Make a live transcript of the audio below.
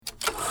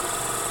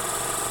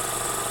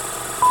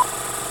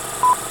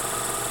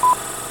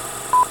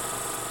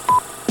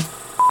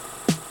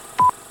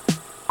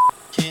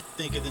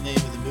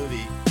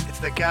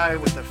that guy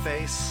with the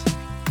face.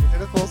 We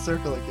did a full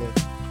circle again.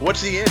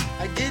 What's he in?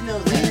 I did know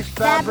that. We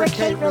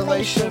fabricate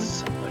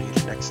relations. Somebody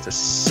next to For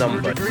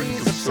somebody.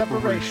 degrees of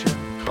separation.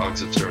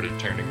 Cogs have started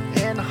turning.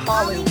 In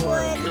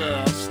Hollywood.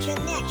 Cast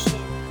Connection.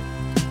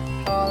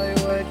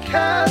 Hollywood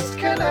Cast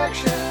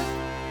Connection.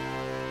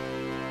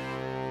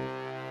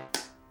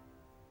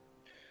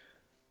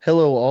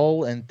 Hello,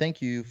 all, and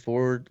thank you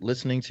for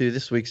listening to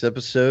this week's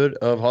episode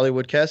of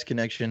Hollywood Cast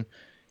Connection.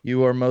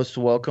 You are most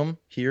welcome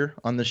here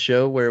on the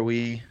show where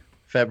we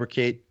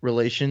fabricate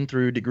relation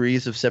through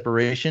degrees of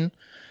separation,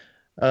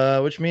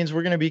 which means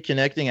we're going to be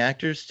connecting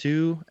actors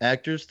to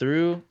actors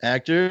through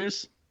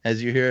actors,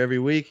 as you hear every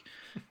week,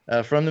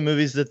 from the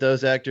movies that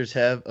those actors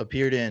have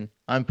appeared in.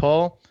 I'm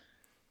Paul.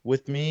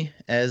 With me,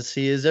 as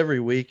he is every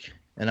week,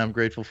 and I'm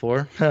grateful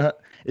for,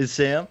 is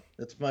Sam.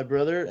 That's my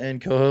brother and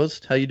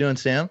co-host. How you doing,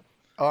 Sam?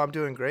 Oh, I'm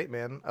doing great,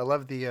 man. I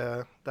love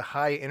the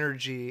high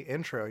energy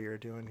intro you're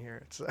doing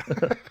here. It's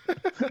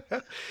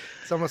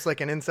it's almost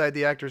like an inside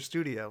the actor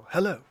studio.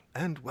 Hello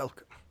and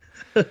welcome.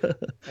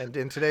 And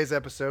in today's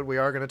episode, we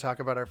are going to talk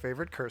about our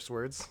favorite curse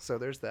words. So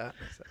there's that.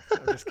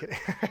 I'm just kidding.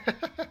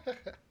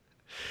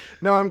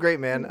 No, I'm great,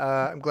 man.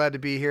 I'm glad to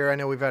be here. I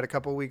know we've had a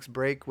couple weeks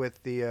break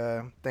with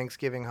the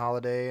Thanksgiving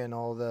holiday and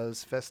all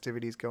those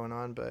festivities going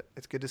on, but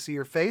it's good to see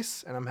your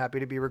face, and I'm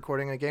happy to be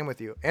recording a game with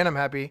you. And I'm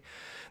happy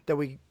that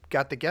we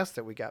got the guest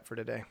that we got for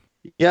today.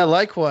 Yeah,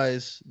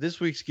 likewise.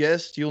 This week's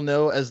guest you'll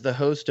know as the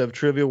host of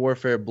Trivial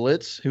Warfare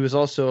Blitz, who is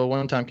also a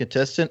one-time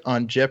contestant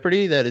on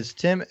Jeopardy. That is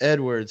Tim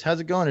Edwards. How's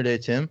it going today,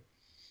 Tim?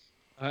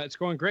 It's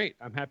going great.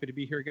 I'm happy to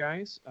be here,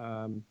 guys.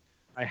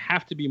 I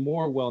have to be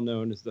more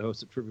well-known as the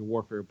host of Trivial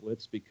Warfare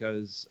Blitz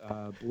because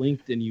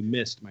blinked and you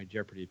missed my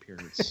Jeopardy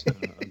appearance,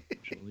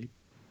 unfortunately.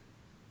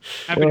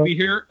 Happy to be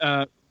here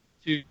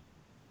to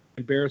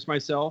embarrass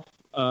myself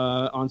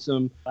on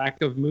some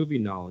lack of movie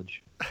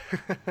knowledge.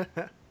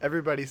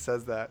 Everybody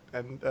says that,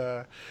 and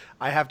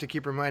I have to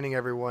keep reminding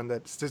everyone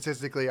that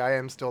statistically I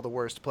am still the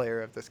worst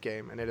player of this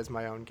game, and it is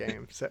my own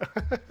game. So,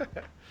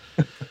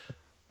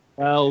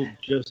 Well,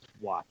 just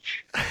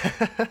watch.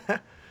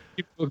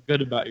 You feel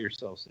good about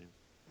yourself, Sam.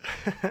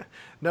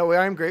 No,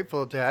 I'm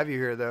grateful to have you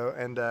here, though,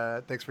 and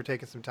thanks for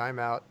taking some time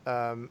out.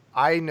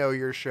 I know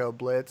your show,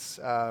 Blitz.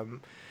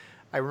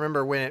 I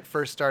remember when it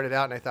first started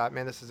out, and I thought,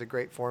 man, this is a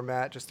great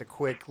format, just a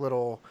quick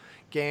little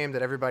game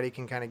that everybody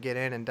can kind of get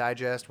in and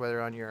digest,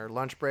 whether on your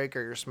lunch break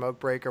or your smoke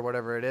break or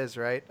whatever it is,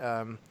 right?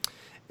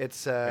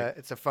 It's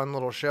a fun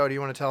little show. Do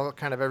you want to tell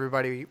kind of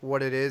everybody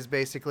what it is,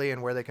 basically,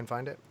 and where they can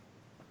find it?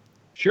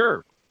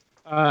 Sure.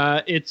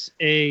 It's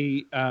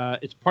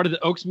part of the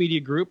Oaks Media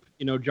Group.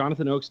 You know,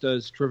 Jonathan Oaks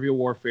does Trivial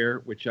Warfare,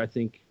 which I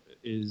think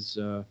is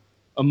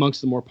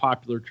amongst the more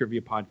popular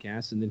trivia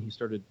podcasts. And then he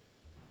started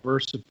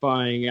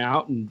diversifying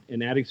out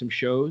and adding some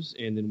shows.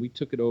 And then we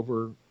took it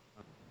over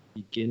at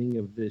the beginning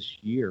of this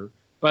year.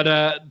 But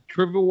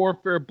Trivial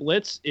Warfare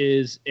Blitz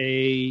is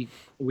we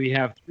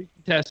have 3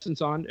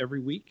 contestants on every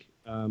week.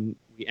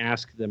 We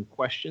ask them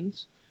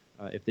questions.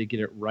 If they get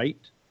it right,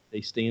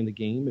 they stay in the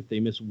game. If they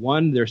miss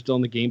 1, they're still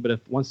in the game.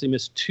 But once they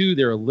miss 2,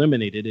 they're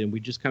eliminated. And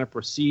we just kind of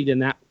proceed in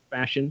that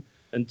fashion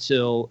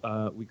until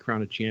we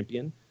crown a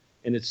champion.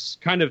 And it's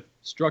kind of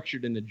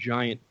structured in a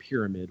giant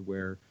pyramid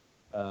where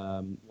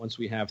once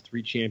we have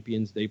 3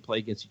 champions, they play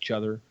against each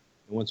other.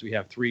 And once we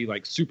have 3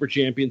 like super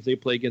champions, they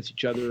play against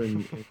each other.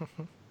 And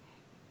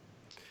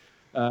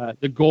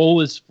the goal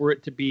is for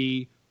it to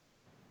be,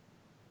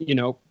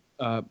 kind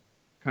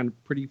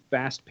of pretty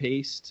fast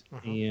paced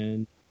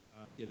and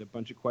get a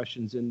bunch of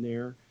questions in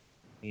there,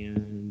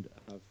 and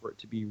for it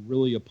to be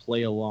really a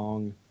play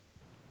along,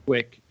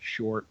 quick,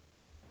 short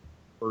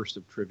burst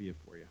of trivia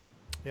for you.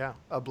 Yeah,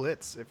 a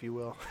blitz, if you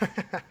will.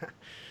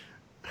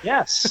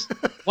 Yes.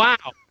 Wow.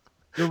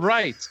 You're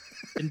right.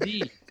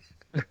 Indeed.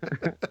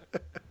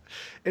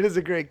 It is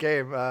a great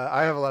game.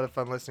 I have a lot of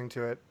fun listening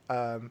to it.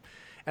 And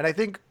I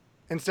think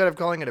instead of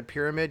calling it a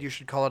pyramid, you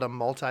should call it a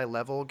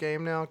multi-level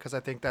game now, because I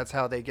think that's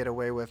how they get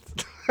away with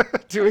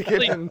doing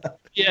it.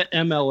 Yeah,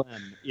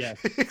 MLM. Yes.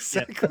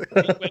 Exactly.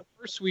 Yes. At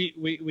first,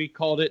 we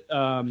called it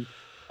Ponzi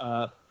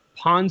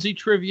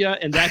trivia,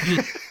 and that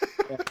just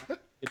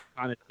its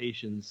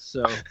connotations.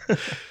 So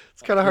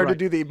it's kind of hard to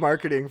do the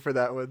marketing for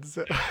that one.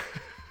 So.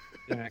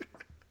 Exactly.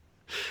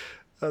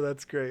 Oh,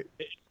 that's great.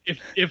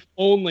 If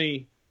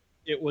only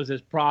it was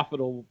as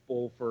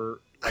profitable for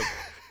like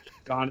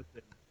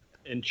Jonathan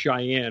and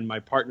Cheyenne, my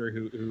partner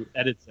who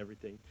edits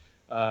everything.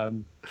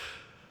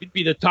 We'd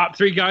be the top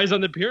 3 guys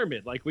on the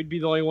pyramid. Like, we'd be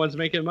the only ones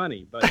making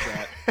money. But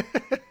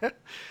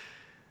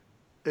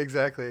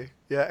Exactly.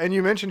 Yeah, and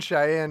you mentioned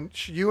Cheyenne.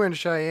 You and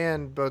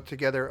Cheyenne both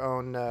together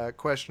own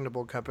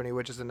Questionable Company,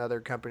 which is another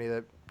company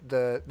that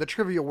the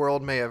trivia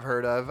world may have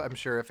heard of. I'm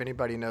sure if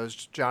anybody knows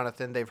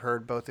Jonathan, they've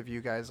heard both of you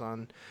guys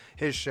on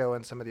his show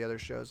and some of the other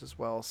shows as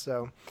well.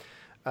 So,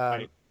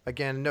 right.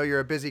 Again, know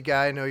you're a busy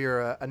guy, know you're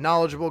a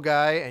knowledgeable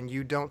guy, and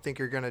you don't think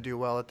you're going to do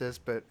well at this,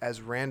 but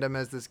as random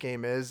as this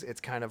game is,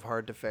 it's kind of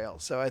hard to fail.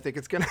 So I think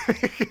it's going to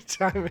be a good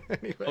time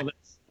anyway. Well,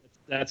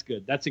 that's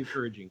good. That's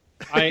encouraging.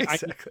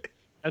 Exactly.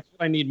 That's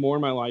what I need more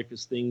in my life,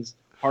 is things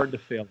hard to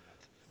fail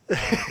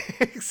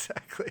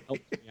Exactly.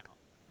 Helps me out.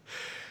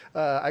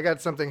 I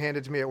got something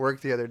handed to me at work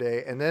the other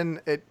day, and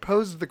then it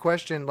posed the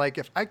question, like,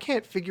 if I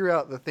can't figure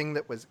out the thing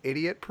that was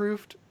idiot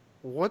proofed,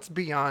 what's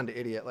beyond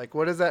idiot? Like,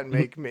 what does that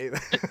make me?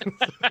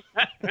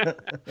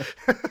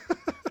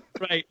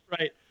 Right.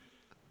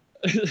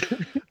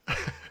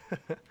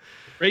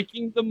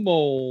 Breaking the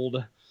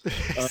mold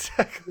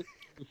Exactly.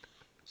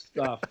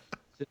 stuff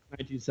since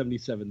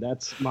 1977.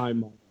 That's my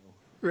motto.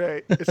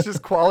 Right. It's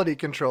just quality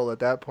control at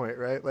that point,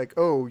 right? Like,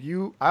 oh,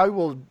 I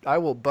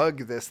will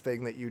bug this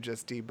thing that you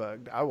just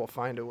debugged. I will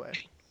find a way.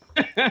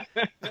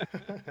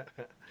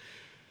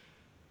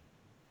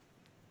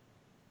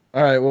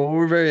 All right. Well,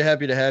 we're very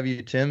happy to have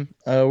you, Tim.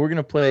 We're going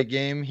to play a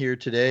game here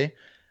today.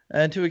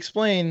 And to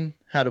explain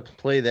how to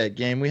play that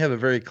game, we have a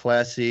very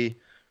classy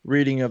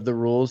reading of the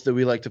rules that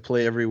we like to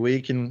play every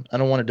week. And I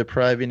don't want to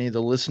deprive any of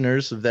the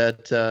listeners of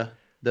that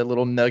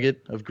little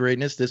nugget of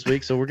greatness this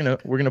week. So we're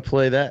gonna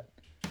play that.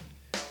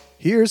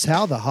 Here's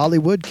how the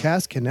Hollywood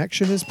Cast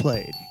Connection is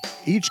played.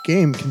 Each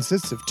game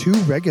consists of 2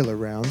 regular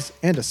rounds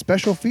and a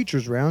special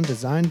features round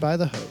designed by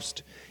the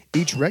host.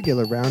 Each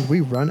regular round,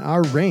 we run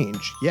our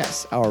range,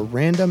 yes, our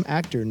random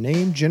actor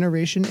name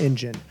generation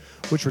engine,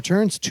 which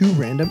returns 2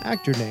 random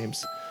actor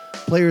names.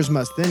 Players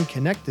must then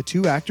connect the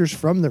 2 actors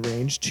from the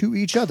range to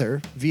each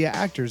other via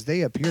actors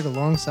they appeared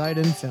alongside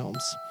in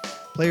films.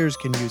 Players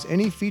can use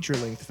any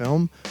feature-length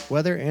film,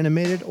 whether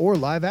animated or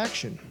live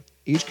action.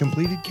 Each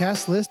completed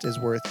cast list is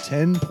worth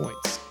 10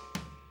 points.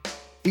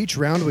 Each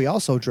round we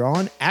also draw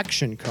an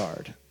action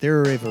card. There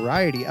are a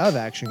variety of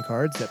action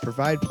cards that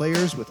provide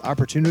players with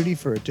opportunity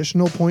for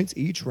additional points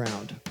each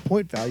round.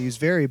 Point values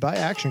vary by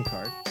action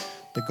card.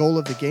 The goal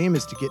of the game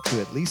is to get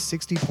to at least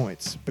 60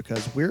 points,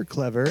 because we're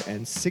clever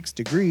and 6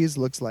 degrees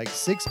looks like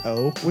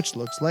 6-0, which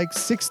looks like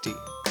 60.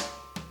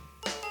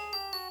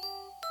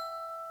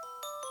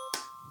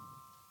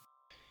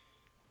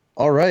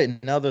 All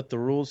right. Now that the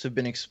rules have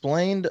been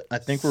explained, I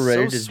think we're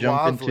ready to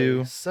jump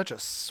into such a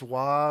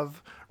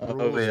suave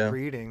rules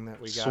reading that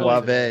we got.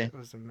 Suave. Today. It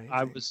was amazing.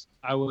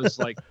 I was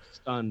like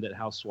stunned at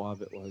how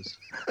suave it was.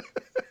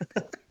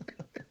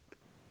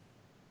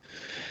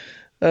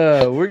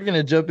 We're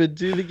gonna jump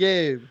into the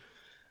game.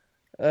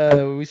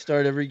 We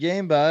start every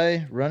game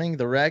by running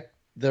the random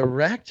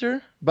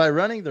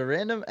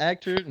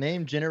actor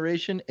name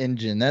generation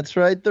engine. That's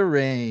right, the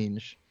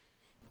range.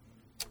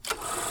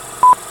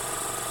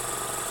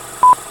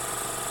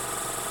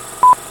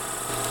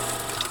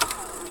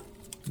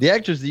 The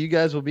actors that you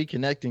guys will be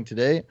connecting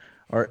today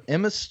are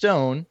Emma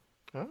Stone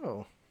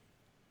Oh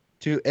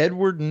to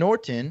Edward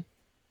Norton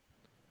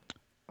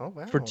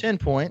wow. for 10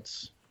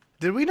 points.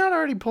 Did we not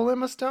already pull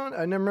Emma Stone?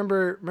 I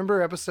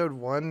remember episode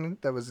 1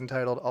 that was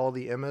entitled "All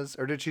the Emmas,"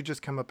 or did she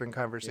just come up in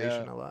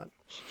conversation a lot?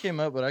 She came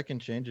up, but I can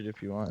change it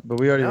if you want.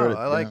 But we already wrote it.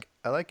 I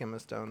like Emma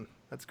Stone.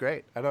 That's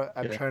great.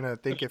 I'm trying to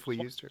think if we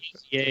used her.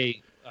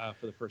 Yay!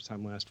 For the first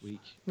time last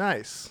week.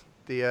 Nice.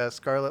 The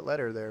Scarlet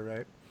Letter there,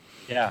 right?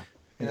 Yeah.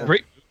 Yeah.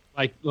 Great.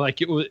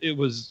 Like it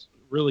was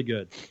really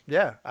good.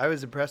 Yeah, I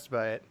was impressed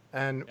by it.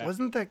 And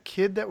wasn't that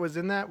kid that was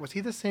in that? Was he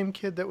the same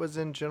kid that was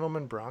in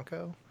Gentleman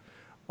Bronco,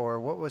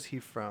 or what was he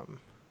from?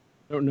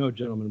 I don't know,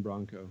 Gentleman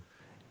Bronco.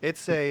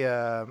 It's a.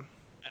 That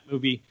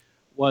movie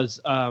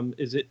was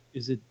is it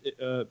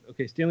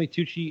okay, Stanley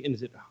Tucci, and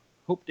is it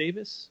Hope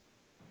Davis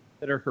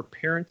that are her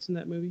parents in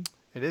that movie?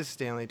 It is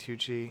Stanley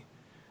Tucci.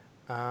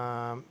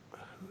 Who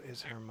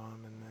is her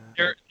mom in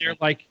that? They're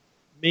like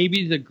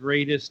maybe the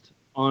greatest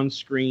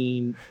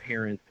on-screen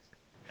parents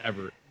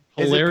ever.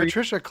 Is it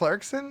Patricia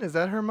Clarkson? Is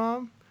that her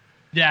mom?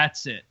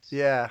 That's it.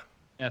 Yeah.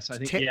 Yes, I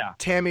think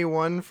Tammy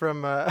One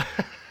from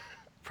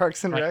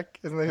Parks and Rec.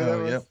 Isn't that who that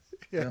was?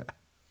 Yep.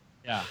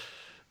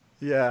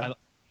 Yeah.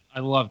 I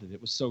loved it. It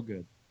was so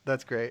good.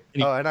 That's great.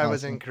 And I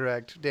was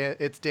incorrect.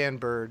 It's Dan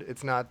Bird.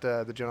 It's not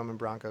the Gentleman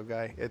Bronco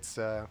guy. It's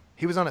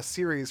he was on a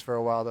series for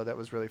a while though that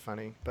was really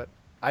funny. But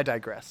I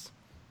digress.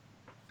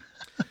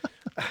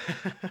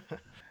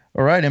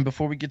 All right, and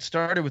before we get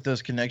started with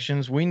those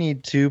connections, we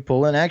need to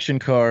pull an action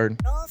card.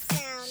 Roll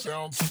sound.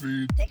 Sound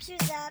speed. Pictures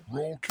up.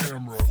 Roll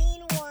camera.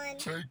 Scene 1.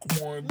 Take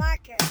 1.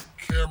 Marker.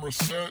 Camera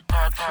set.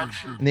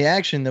 Action. And the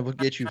action that will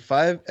get you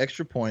 5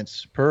 extra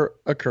points per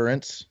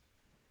occurrence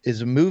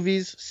is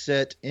movies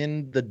set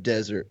in the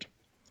desert.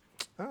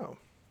 Oh.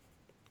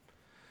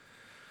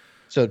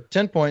 So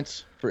 10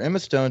 points for Emma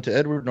Stone to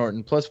Edward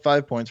Norton, plus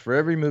 5 points for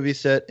every movie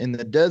set in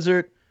the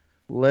desert.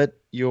 Let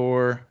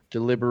your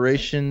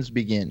deliberations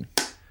begin.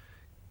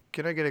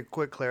 Can I get a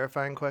quick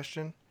clarifying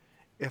question?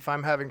 If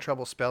I'm having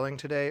trouble spelling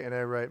today and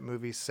I write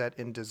movies set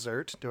in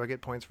dessert, do I get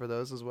points for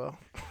those as well?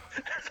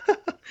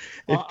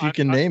 If you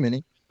can name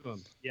any.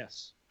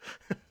 Yes.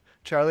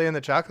 Charlie and the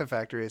Chocolate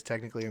Factory is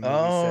technically a movie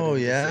set in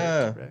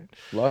dessert, right?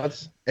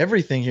 Lots.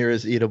 Everything here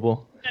is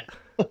eatable.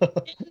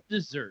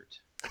 Dessert.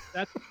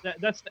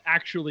 That's the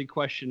actually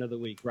question of the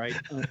week, right?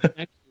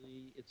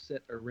 Actually, it's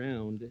set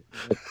around.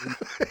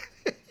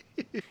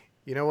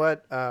 You know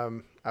what?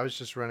 I was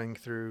just running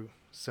through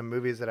some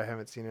movies that I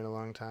haven't seen in a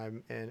long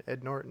time, and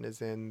Ed Norton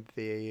is in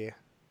the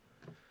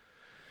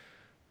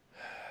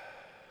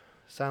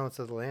Silence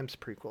of the Lambs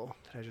prequel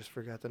that I just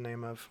forgot the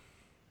name of.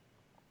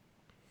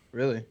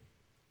 Really?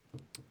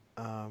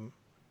 Um,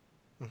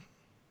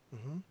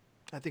 hmm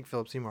I think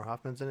Philip Seymour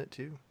Hoffman's in it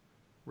too.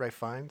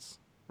 Rafe.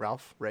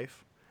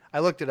 I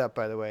looked it up,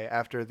 by the way,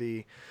 after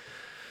the.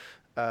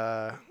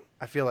 I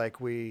feel like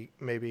we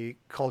maybe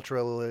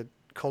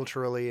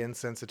culturally and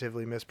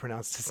sensitively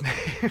mispronounced his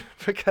name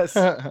because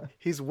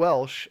he's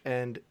Welsh,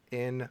 and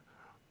in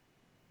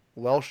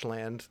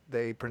Welshland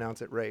they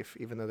pronounce it Rafe,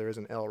 even though there is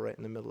an L right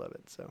in the middle of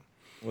it. So.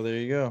 Well, there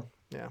you go.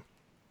 Yeah.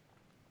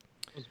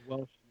 Those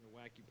Welsh and their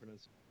wacky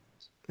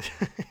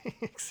pronunciations.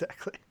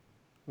 Exactly.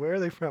 Where are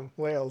they from?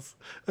 Wales.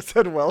 I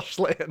said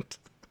Welshland.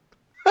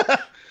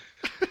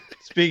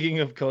 Speaking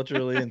of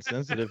culturally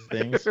insensitive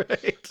things,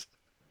 Right.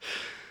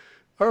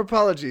 Our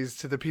apologies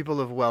to the people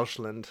of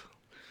Welshland.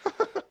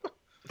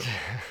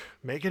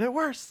 Making it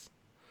worse.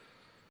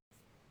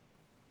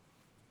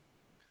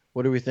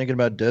 what are we thinking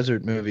about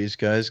desert movies,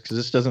 guys? Because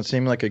this doesn't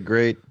seem like a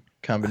great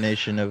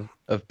combination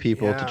of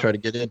people Yeah. to try to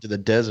get into the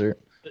desert.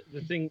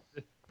 The thing,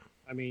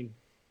 I mean,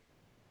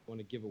 I want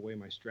to give away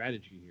my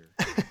strategy here,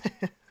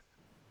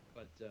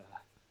 but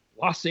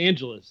Los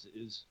Angeles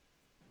is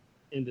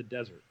in the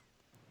desert.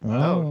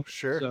 Oh,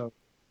 sure. So,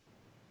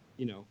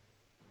 you know,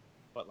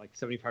 but like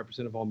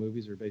 75% of all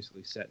movies are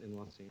basically set in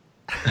Los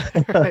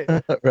Angeles.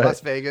 Right. Right.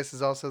 Las Vegas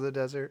is also the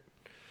desert.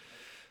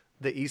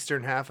 The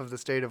eastern half of the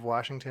state of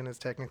Washington is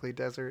technically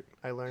desert,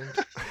 I learned.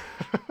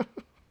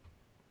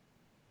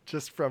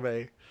 Just from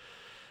a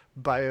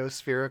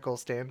biospherical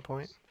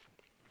standpoint.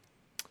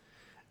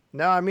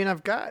 No, I mean,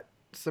 I've got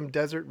some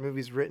desert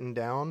movies written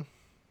down,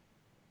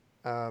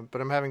 but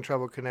I'm having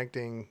trouble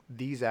connecting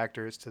these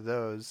actors to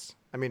those.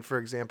 I mean, for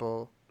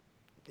example,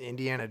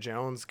 Indiana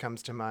Jones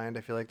comes to mind.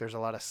 I feel like there's a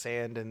lot of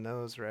sand in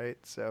those, right?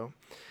 So,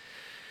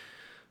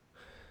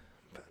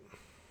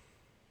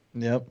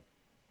 Yep.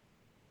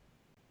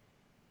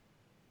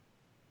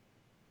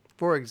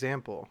 for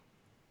example,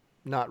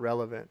 not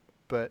relevant,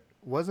 but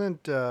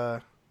wasn't,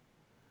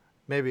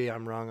 maybe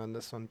I'm wrong on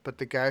this one, but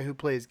the guy who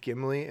plays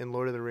Gimli in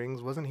Lord of the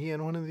Rings, wasn't he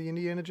in one of the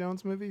Indiana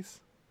Jones movies?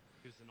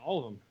 He was in all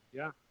of them.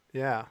 Yeah.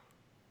 Yeah.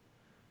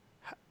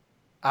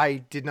 I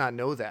did not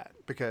know that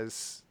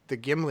because the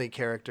Gimli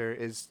character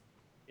is,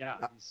 Yeah.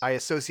 he's- I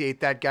associate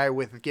that guy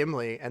with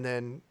Gimli, and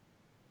then,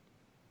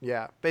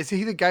 yeah. But is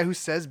he the guy who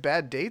says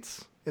bad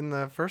dates in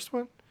the first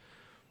one?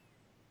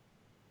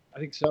 I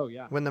think so.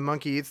 Yeah. When the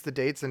monkey eats the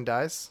dates and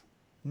dies?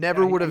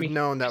 Never Yeah, I would have mean-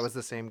 known that was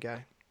the same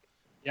guy.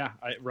 Yeah.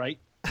 Right.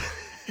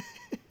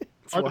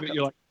 It's Part of it, wild.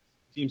 you're like,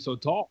 seems so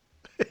tall.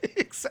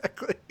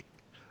 Exactly.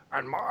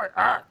 And my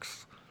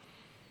axe.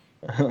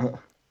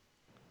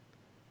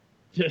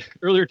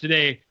 Earlier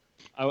today,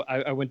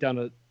 I went down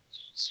a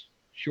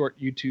short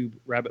YouTube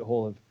rabbit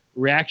hole of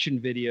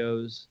reaction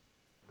videos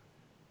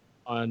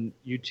on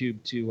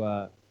YouTube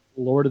to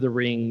Lord of the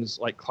Rings,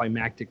 like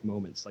climactic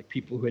moments, like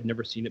people who had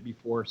never seen it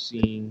before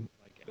seeing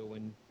like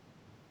Owen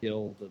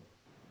kill the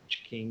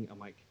king. I'm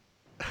like,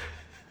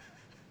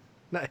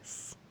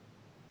 Nice.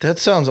 That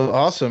sounds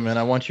awesome, and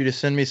I want you to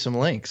send me some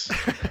links.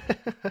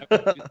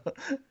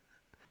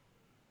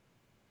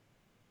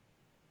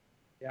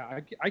 yeah,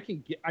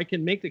 I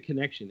can make the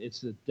connection.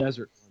 It's the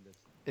desert one.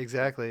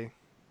 Exactly.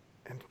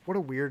 And what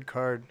a weird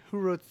card. Who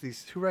writes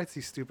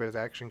these stupid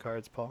action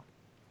cards, Paul?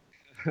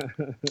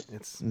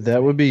 It's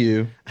That would be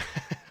you.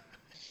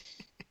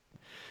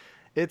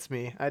 It's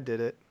me. I did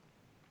it.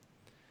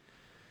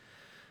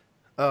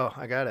 Oh,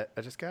 I got it.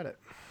 I just got it.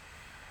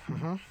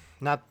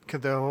 Not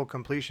the whole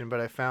completion,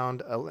 but I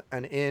found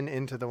an in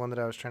into the one that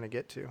I was trying to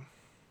get to.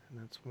 And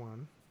that's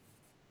one.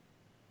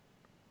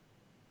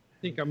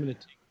 I think I'm going to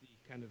take the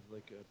kind of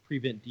like a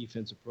prevent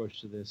defense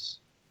approach to this.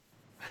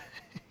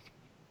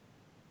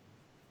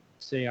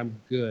 Say I'm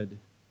good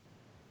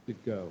to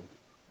go.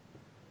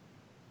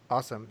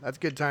 Awesome. That's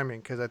good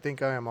timing because I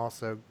think I am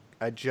also.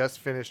 I just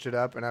finished it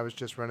up and I was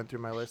just running through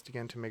my list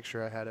again to make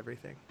sure I had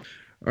everything.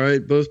 All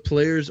right, both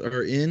players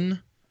are in.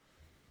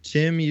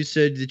 Tim, you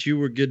said that you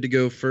were good to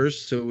go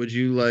first, so would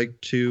you like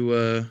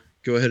to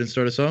go ahead and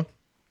start us off?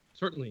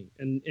 Certainly.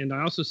 And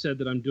I also said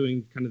that I'm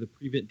doing kind of the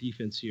prevent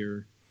defense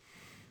here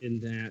in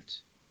that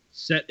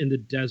set in the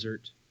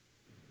desert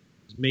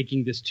is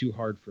making this too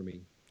hard for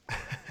me.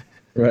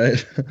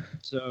 Right.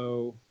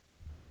 So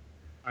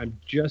I'm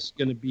just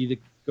going to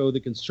go the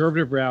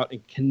conservative route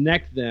and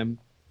connect them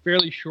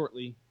fairly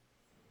shortly.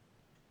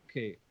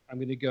 Okay, I'm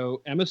going to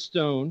go Emma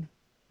Stone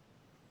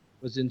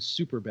was in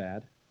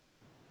Superbad,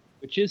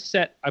 which is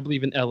set, I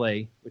believe, in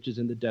L.A., which is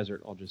in the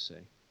desert, I'll just say.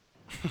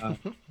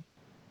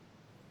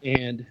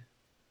 And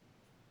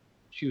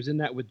she was in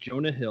that with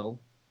Jonah Hill,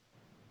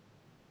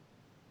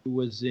 who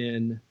was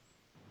in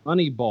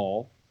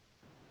Moneyball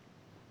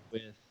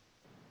with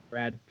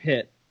Brad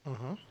Pitt,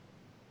 Mm-hmm.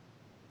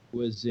 who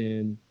was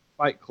in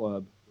Fight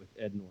Club with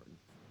Ed Norton.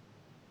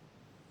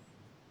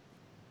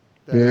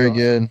 Very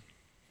good.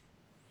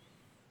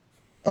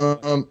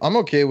 I'm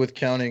okay with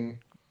counting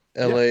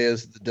LA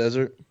as the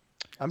desert.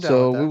 I'm down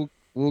So with that.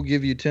 we'll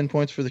give you 10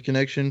 points for the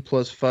connection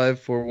plus 5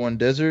 for one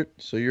desert.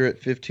 So you're at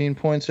 15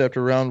 points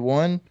after round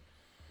one.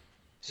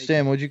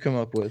 Sam, what'd you come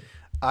up with?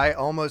 I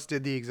almost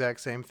did the exact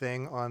same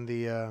thing on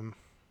the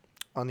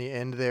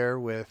end there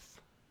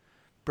with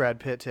Brad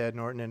Pitt to Ed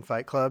Norton in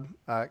Fight Club,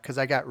 because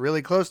I got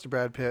really close to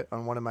Brad Pitt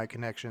on one of my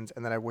connections,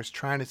 and then I was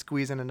trying to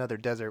squeeze in another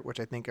desert, which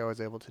I think I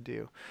was able to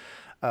do.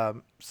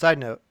 Side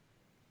note,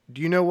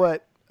 do you know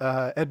what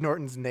Ed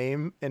Norton's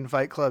name in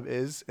Fight Club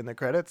is in the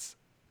credits?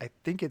 I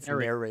think it's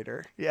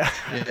narrator. Yeah.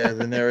 Yeah,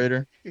 the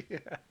narrator. Yeah.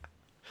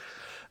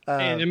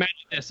 And imagine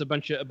this: a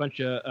bunch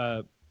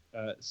of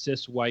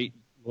cis white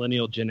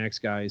millennial Gen X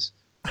guys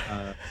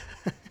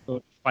go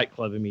to Fight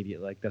Club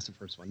immediately. Like that's the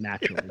first one,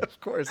 naturally. Of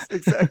course,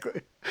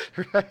 exactly.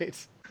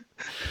 Right.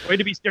 Way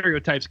to be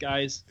stereotypes,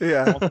 guys.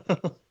 Yeah.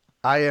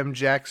 I am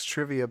Jack's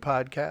Trivia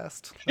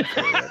Podcast.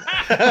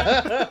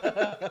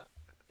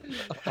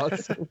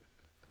 Awesome.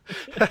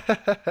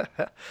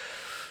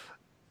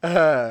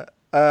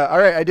 All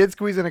right, I did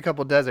squeeze in a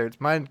couple deserts.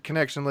 My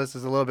connection list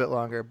is a little bit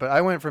longer, but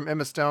I went from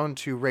Emma Stone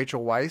to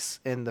Rachel Weisz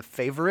in The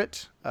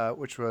Favorite,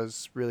 which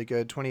was really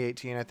good.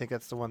 2018, I think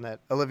that's the one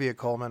that Olivia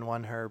Colman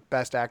won her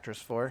Best Actress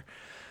for,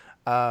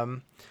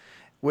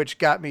 which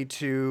got me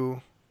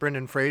to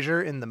Brendan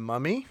Fraser in The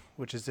Mummy,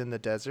 which is in the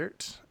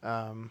desert.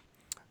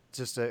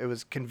 It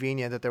was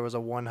convenient that there was a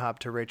one hop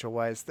to Rachel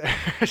Weisz there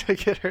to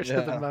get her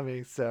to The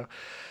Mummy. So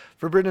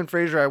for Brendan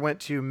Fraser, I went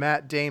to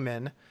Matt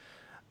Damon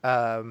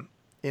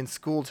in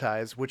School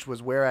Ties, which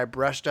was where I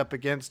brushed up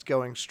against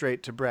going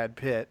straight to Brad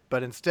Pitt.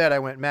 But instead, I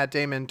went Matt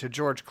Damon to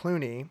George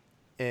Clooney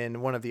in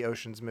one of the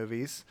Ocean's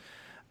movies,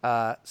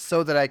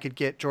 so that I could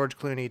get George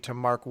Clooney to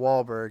Mark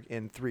Wahlberg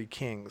in Three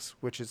Kings,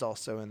 which is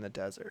also in the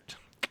desert.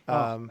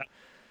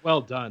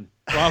 Well done.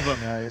 Bravo.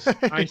 Nice.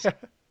 Nice.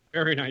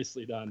 Very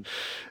nicely done.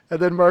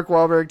 And then Mark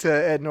Wahlberg to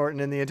Ed Norton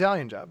in The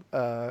Italian Job,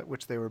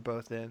 which they were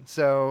both in.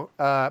 So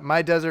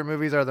my desert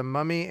movies are The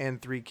Mummy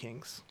and Three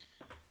Kings.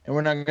 And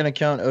we're not going to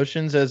count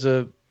Oceans as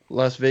a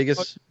Las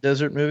Vegas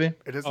desert movie?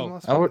 It is in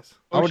Las I would, Vegas.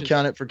 I would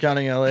count it for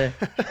counting LA.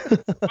 As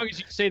long as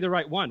you say the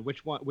right one.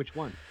 Which one?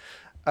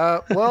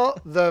 Well,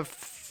 the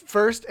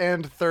first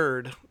and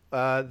third,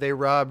 they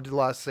robbed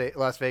Las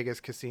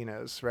Vegas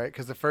casinos, right?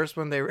 Because the first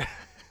one they...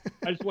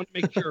 I just want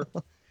to make sure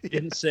you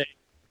didn't say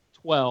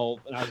 12,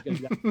 and I was going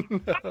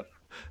to...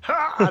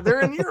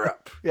 They're in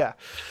Europe. Yeah.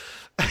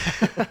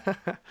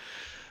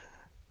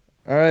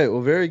 All right, well,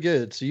 very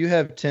good. So you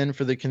have 10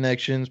 for the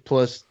connections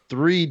plus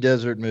 3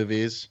 desert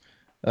movies,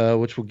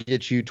 which will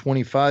get you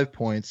 25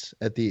 points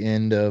at the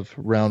end of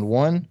round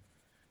 1.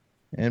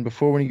 And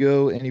before we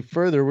go any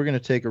further, we're going to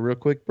take a real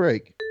quick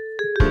break.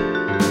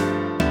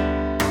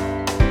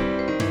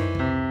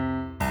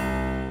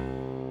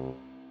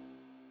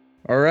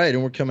 All right,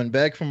 and we're coming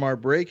back from our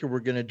break, and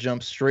we're going to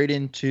jump straight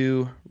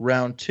into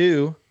round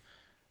 2.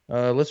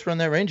 Let's run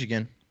that range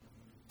again.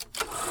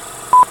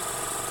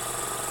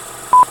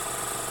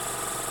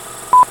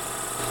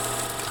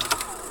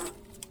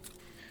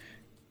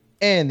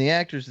 And the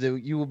actors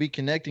that you will be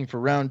connecting for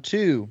round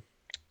 2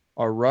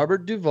 are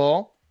Robert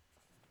Duvall.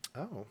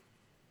 Oh.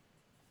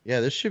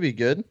 Yeah, this should be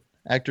good.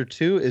 Actor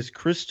 2 is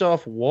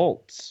Christoph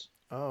Waltz.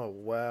 Oh,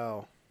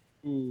 wow.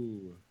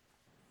 Ooh.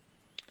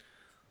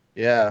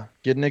 Yeah,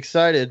 getting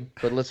excited,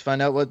 but let's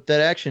find out what that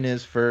action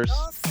is first.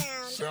 Roll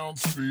sound. Sound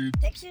speed.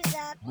 Pictures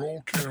up.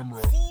 Roll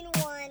camera. Scene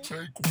 1.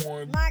 Take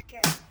 1.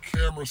 Marker.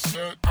 Camera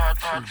set.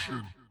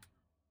 Action.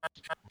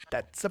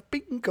 That's a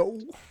bingo.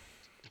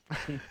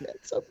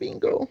 That's a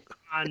bingo.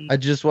 On- I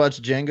just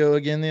watched Django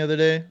again the other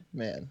day.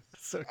 Man.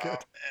 So good.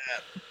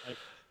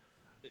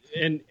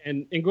 and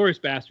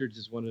Inglourious Bastards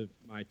is one of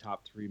my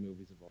top 3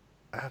 movies of all.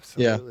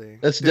 Absolutely.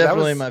 That's Dude, that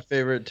definitely was- my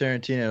favorite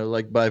Tarantino,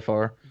 like by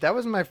far. That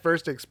was my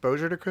first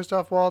exposure to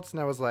Christoph Waltz, and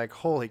I was like,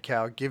 holy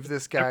cow, give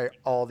this guy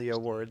all the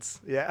awards.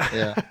 Yeah.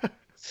 Yeah.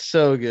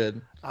 So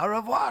good. Au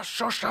revoir,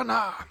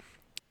 Shoshana.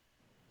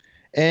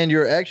 And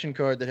your action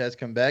card that has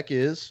come back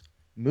is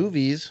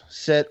movies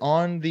set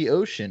on the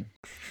ocean.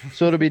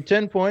 So it'll be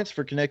 10 points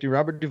for connecting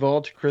Robert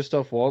Duvall to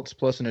Christoph Waltz,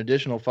 plus an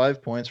additional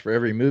 5 points for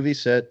every movie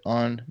set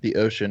on the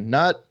ocean.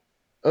 Not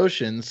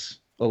Oceans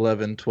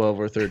 11, 12,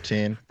 or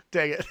 13.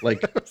 Dang it.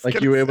 Like I was gonna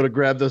you were able say. to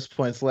grab those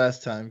points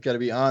last time. Got to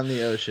be on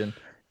the ocean.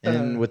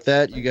 And with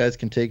that, you guys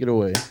can take it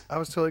away. I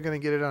was totally going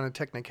to get it on a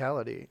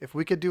technicality. If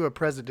we could do a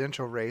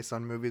presidential race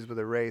on movies with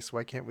a race,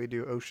 why can't we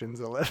do Ocean's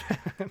 11?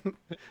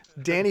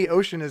 Danny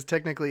Ocean is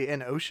technically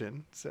an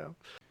ocean, so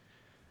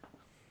I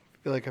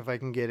feel like if I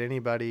can get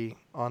anybody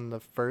on the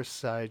first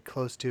side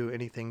close to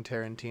anything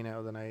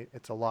Tarantino, then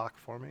it's a lock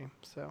for me.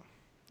 So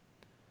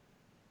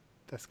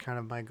that's kind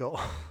of my goal.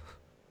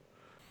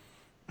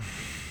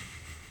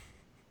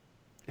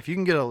 If you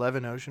can get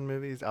 11 Ocean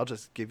movies, I'll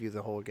just give you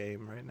the whole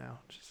game right now.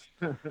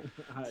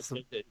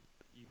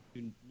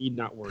 You need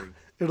not worry.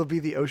 It'll be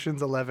the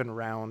Ocean's 11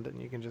 round,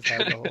 and you can just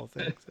have the whole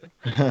thing.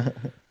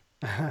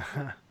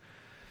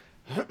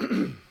 So.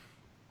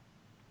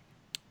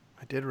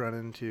 I did run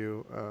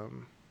into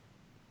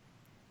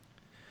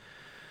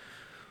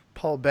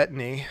Paul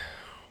Bettany,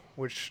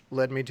 which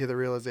led me to the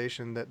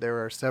realization that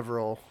there are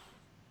several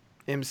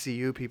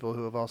MCU people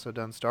who have also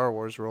done Star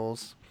Wars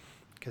roles,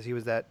 because he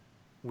was that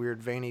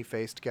weird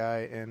veiny-faced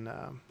guy in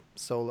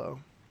Solo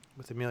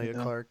with Emilia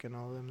Yeah. Clarke and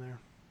all of them there.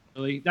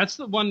 Really, that's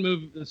the one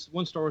movie. This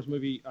one Star Wars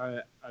movie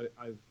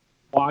I've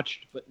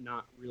watched, but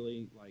not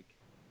really like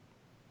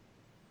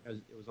as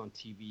it was on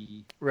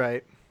TV.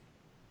 Right.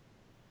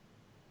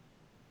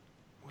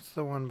 What's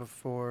the one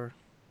before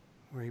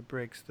where he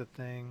breaks the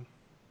thing?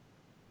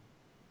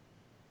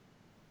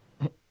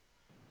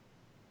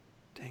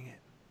 Dang it.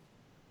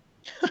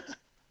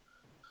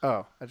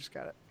 Oh, I just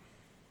got it.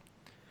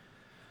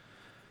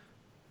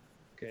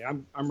 Okay,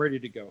 I'm ready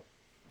to go.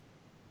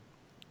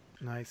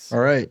 Nice. All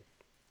right.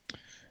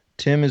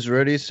 Tim is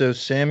ready. So,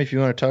 Sam, if you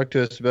want to talk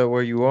to us about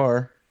where you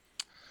are.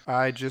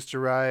 I just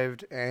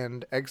arrived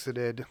and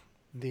exited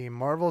the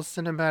Marvel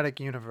Cinematic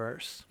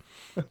Universe.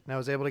 And I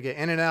was able to get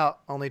in and out,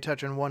 only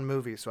touching one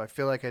movie, so I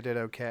feel like I did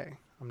okay.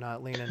 I'm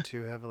not leaning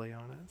too heavily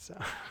on it, so.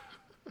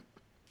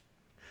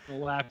 We'll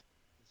laugh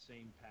the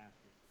same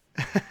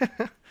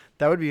path.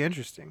 That would be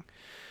interesting.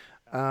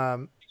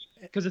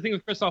 Because the thing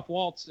with Christoph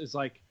Waltz is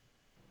like,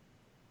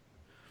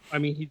 I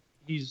mean,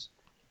 he's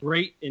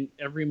great in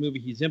every movie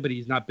he's in, but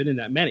he's not been in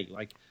that many.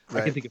 Like I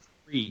Right. can think of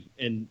 3,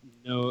 and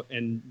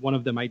one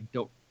of them I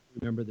don't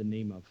remember the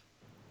name of.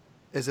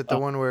 Is it the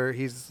one where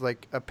he's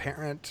like a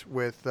parent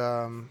with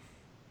John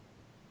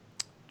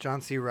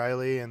C.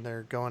 Reilly and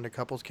they're going to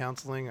couples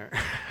counseling? Or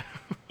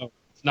Oh,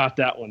 it's not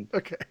that one.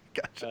 Okay,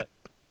 gotcha.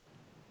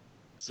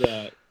 It's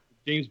a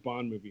James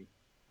Bond movie.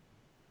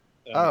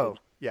 Oh,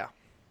 yeah.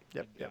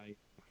 Yep.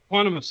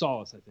 Quantum of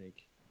Solace, I think.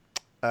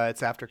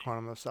 It's after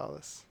Quantum of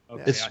Solace.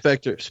 Okay. It's Yeah.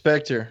 Spectre.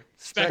 Spectre.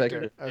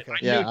 Spectre. Okay. I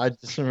Yeah, knew I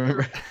just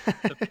remember.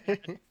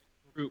 the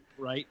group,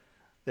 right?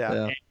 Yeah.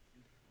 Yeah.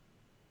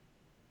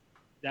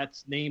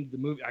 That's named the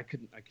movie. I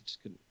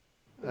just couldn't.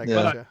 I Yeah.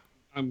 gotcha.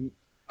 I'm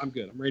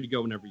good. I'm ready to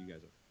go whenever you guys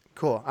are.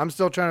 Cool. I'm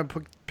still trying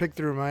to pick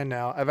through mine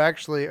now. I've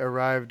actually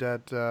arrived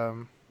at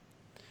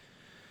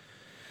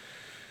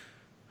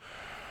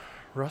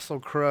Russell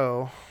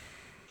Crowe,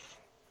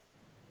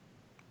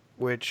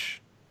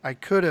 which I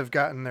could have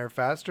gotten there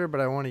faster,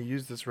 but I want to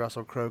use this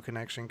Russell Crowe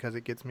connection because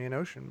it gets me an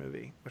Ocean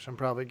movie, which I'm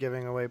probably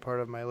giving away part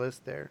of my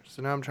list there.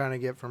 So now I'm trying to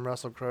get from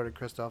Russell Crowe to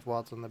Christoph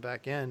Waltz on the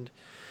back end.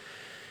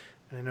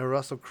 And I know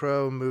Russell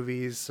Crowe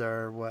movies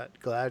are what?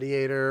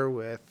 Gladiator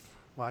with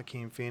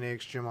Joaquin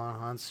Phoenix, Jimon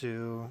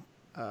Hansu,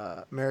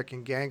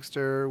 American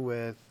Gangster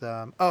with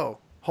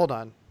hold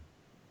on.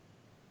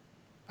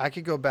 I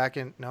could go back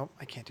and no,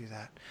 I can't do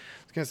that.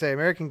 I was gonna say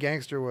American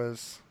Gangster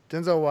was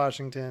Denzel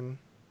Washington,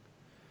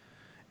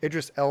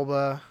 Idris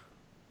Elba.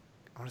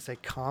 I want to say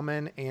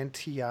Common and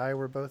T.I.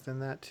 were both in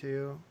that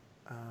too.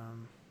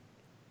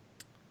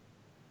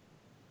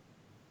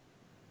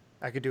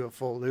 I could do a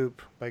full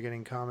loop by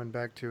getting Common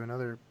back to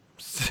another.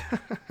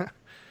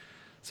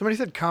 Somebody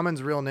said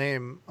Common's real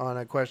name on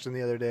a question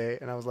the other day,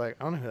 and I was like,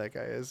 I don't know who that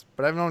guy is.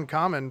 But I've known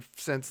Common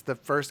since the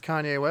first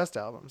Kanye West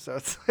album, so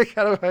it's like,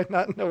 how do I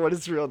not know what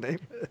his real name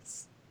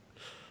is?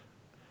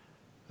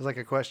 It was like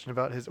a question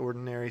about his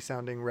ordinary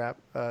sounding rap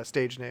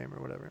stage name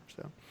or whatever.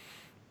 So,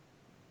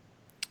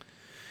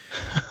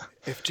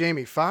 if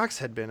Jamie Foxx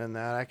had been in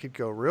that, I could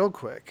go real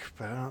quick,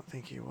 but I don't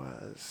think he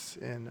was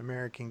in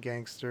American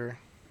Gangster.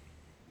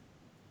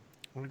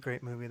 What a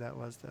great movie that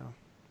was, though.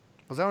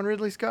 Was that one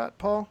Ridley Scott,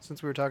 Paul?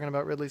 Since we were talking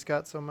about Ridley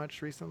Scott so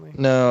much recently.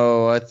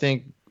 No, I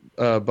think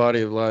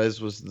Body of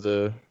Lies was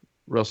the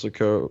Russell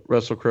Crowe,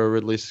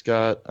 Ridley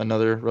Scott,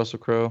 another Russell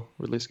Crowe,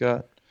 Ridley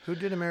Scott. Who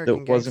did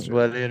American That wasn't Gangster?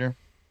 Gladiator.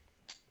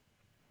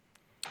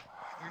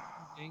 American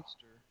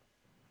Gangster.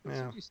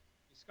 Yeah. Ridley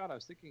Scott. I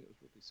was thinking it was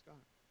Ridley Scott.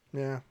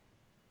 Yeah.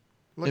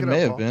 Look It it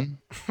may up, have been.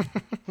 Paul.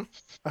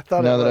 I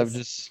thought Now it that was. I've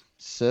just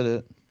said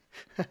it.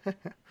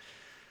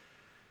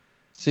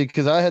 See,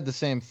 because I had the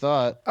same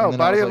thought. and Oh, then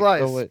I Body was of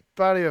like, Lies. Oh, wait.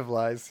 Body of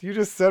Lies. You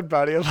just said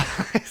Body of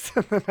Lies,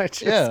 and then I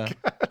just Yeah.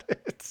 got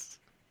it.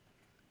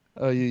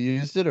 Oh, you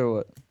used it or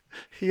what?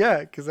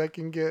 Yeah, because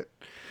Leonardo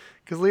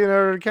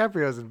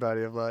DiCaprio's in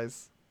Body of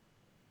Lies,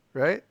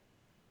 right?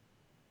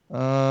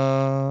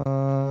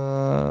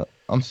 I'm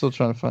still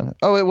trying to find it.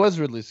 Oh, it was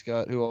Ridley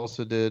Scott who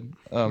also did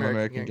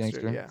American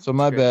Gangster. yeah. So It's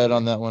my a great bad movie.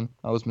 on that one.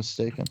 I was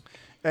mistaken.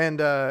 And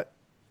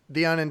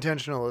the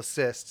unintentional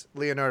assist,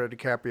 Leonardo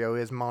DiCaprio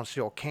is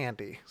Monsieur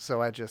Candy,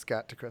 so I just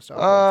got to Christoph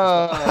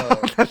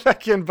Waltz as well.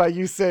 Again, by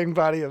you saying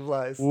Body of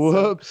Lies.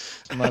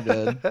 Whoops, my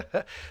bad.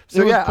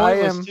 So it was yeah, I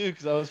pointless am, too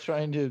because I was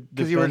trying to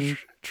because you were defend.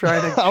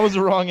 trying to I was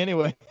wrong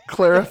anyway.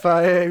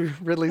 clarify a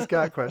Ridley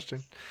Scott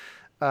question.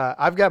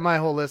 I've got my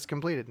whole list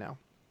completed now.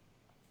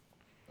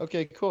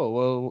 Okay, cool.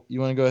 Well, you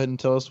want to go ahead and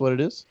tell us what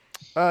it is?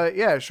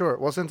 Yeah, sure.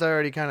 Well, since I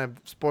already kind of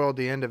spoiled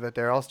the end of it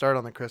there, I'll start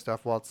on the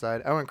Christoph Waltz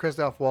side. I went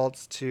Christoph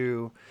Waltz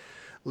to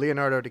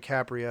Leonardo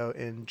DiCaprio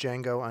in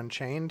Django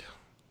Unchained.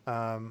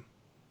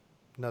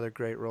 Another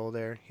great role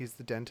there. He's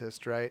the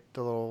dentist, right?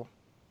 The little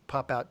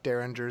pop-out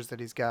derringers that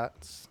he's got.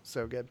 It's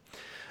so good.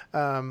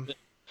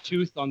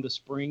 Tooth on the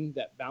spring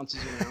that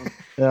bounces around.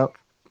 Yep.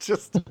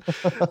 Just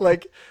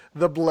like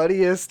the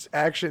bloodiest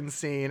action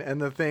scene, and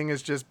the thing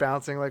is just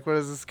bouncing. Like, what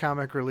is this,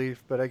 comic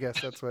relief? But I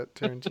guess that's what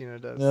Tarantino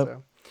does. Yep.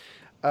 So,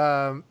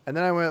 and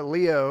then I went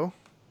Leo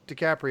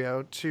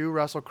DiCaprio to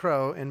Russell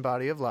Crowe in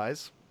Body of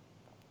Lies.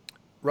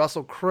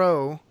 Russell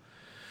Crowe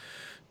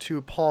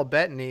to Paul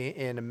Bettany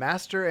in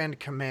Master and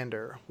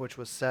Commander, which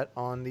was set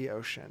on the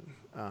ocean.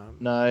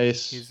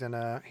 Nice. He's in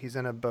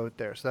a boat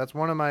there, so that's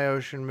one of my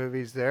ocean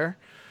movies there.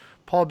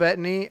 Paul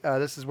Bettany.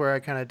 This is where I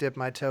kind of dipped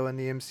my toe in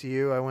the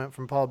MCU. I went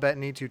from Paul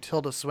Bettany to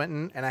Tilda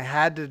Swinton, and I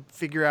had to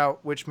figure out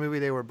which movie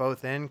they were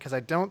both in because I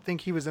don't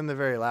think he was in the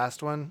very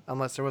last one,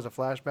 unless there was a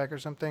flashback or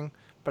something.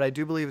 But I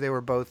do believe they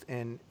were both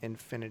in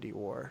Infinity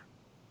War.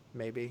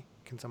 Maybe.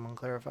 Can someone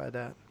clarify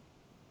that?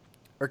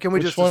 Or can we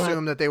Which just one?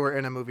 assume that they were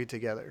in a movie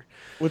together?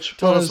 Which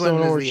Tilda one is the Swinton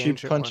one is where the she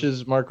ancient one.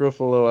 punches Mark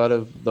Ruffalo out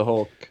of the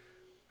Hulk?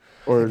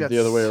 Or the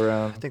other way I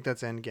around? think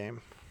that's Endgame.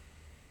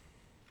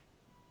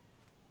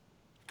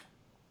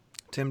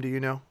 Tim, do you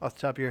know off the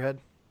top of your head?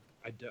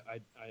 I don't.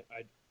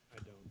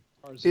 As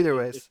far as Either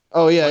ways.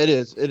 Oh yeah, it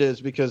is. It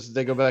is because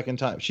they go back in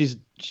time. She's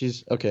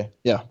okay.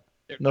 Yeah.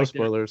 No like,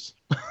 spoilers.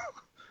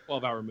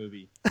 12-hour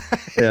movie.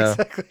 Yeah.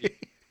 Exactly.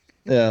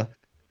 Yeah.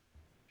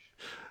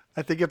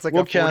 I think it's like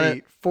We'll a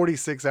count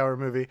 46-hour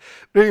movie.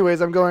 But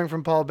anyways, I'm going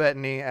from Paul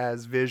Bettany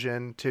as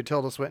Vision to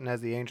Tilda Swinton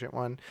as the Ancient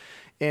One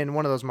in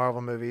one of those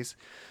Marvel movies.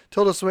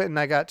 Tilda Swinton,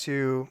 I got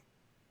to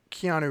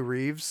Keanu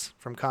Reeves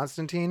from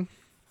Constantine,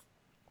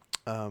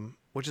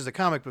 which is a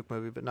comic book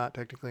movie, but not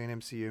technically an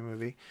MCU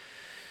movie.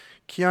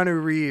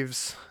 Keanu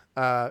Reeves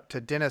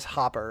to Dennis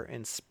Hopper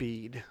in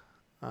Speed,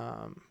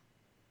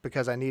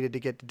 because I needed to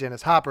get to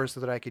Dennis Hopper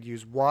so that I could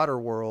use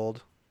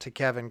Waterworld to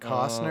Kevin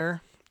Costner.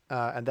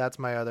 And that's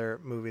my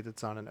other movie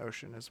that's on an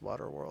ocean is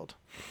Waterworld.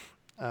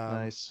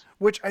 Nice.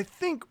 Which I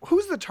think,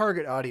 who's the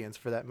target audience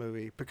for that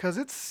movie? Because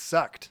it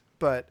sucked.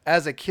 But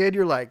as a kid,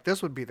 you're like,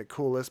 this would be the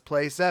coolest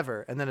place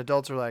ever. And then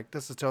adults are like,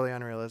 this is totally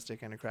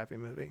unrealistic and a crappy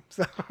movie.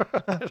 So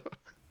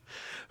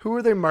who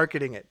are they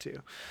marketing it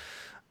to?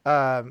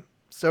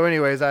 So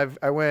anyways,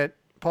 I went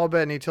Paul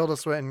Bettany, Tilda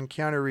Swinton,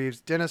 Keanu Reeves,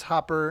 Dennis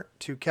Hopper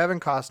to Kevin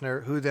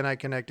Costner, who then I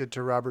connected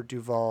to Robert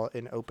Duvall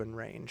in Open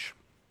Range,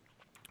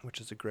 which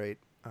is a great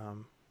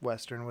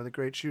Western with a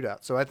great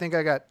shootout. So I think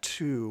I got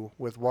 2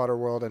 with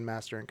Waterworld and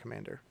Master and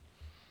Commander.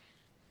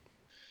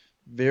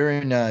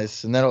 Very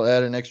nice. And that'll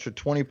add an extra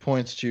 20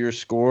 points to your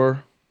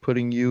score,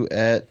 putting you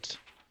at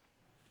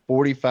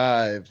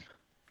 45.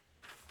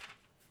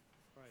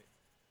 Right.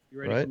 You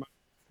ready Right. for my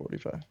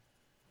 45.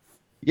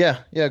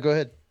 Yeah, go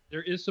ahead.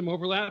 There is some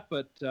overlap,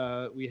 but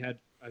we had,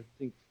 I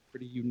think,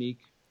 pretty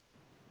unique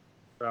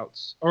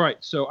routes. All right,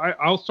 so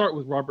I'll start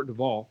with Robert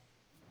Duvall,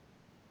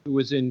 who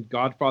was in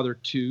Godfather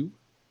 2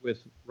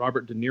 with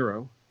Robert De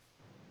Niro.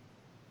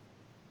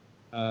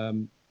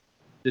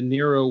 De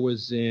Niro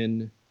was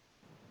in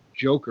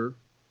Joker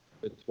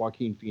with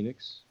Joaquin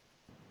Phoenix.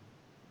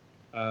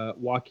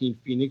 Joaquin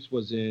Phoenix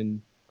was in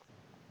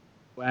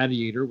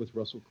Gladiator with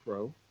Russell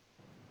Crowe.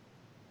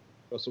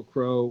 Russell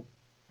Crowe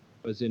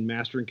was in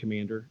Master and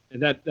Commander,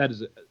 and that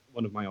is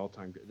one of my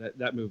all-time.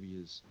 That movie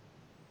is.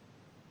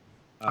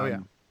 Oh, yeah.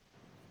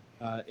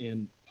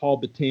 And Paul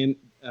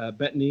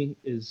Bettany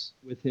is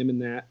with him in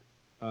that,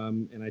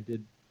 and I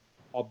did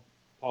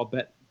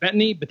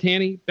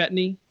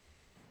Bettany.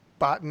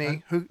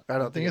 Botany. Who? I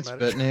don't I think it it's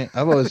matters. Bettany.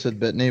 I've always said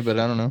Bettany, but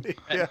I don't know.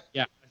 Yeah.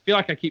 Yeah, I feel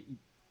like I keep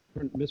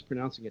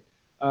mispronouncing it.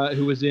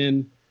 Who was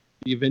in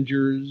the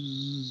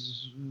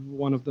Avengers?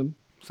 One of them.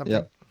 Something.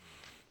 Yep.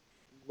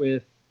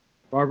 With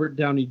Robert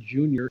Downey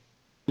Jr.,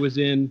 who was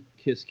in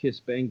Kiss Kiss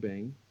Bang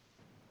Bang,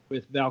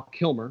 with Val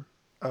Kilmer.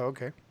 Oh,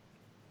 okay.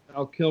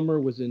 Val Kilmer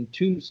was in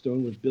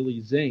Tombstone with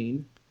Billy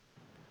Zane.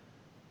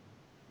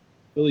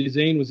 Billy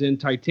Zane was in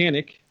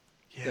Titanic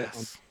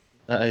Yes.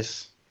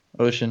 Nice.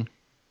 Ocean.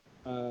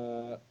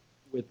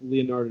 with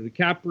Leonardo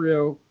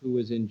DiCaprio, who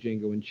was in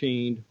Django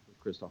Unchained with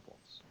Christoph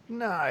Waltz.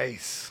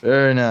 Nice.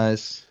 Very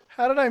nice.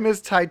 How did I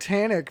miss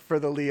Titanic for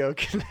the Leo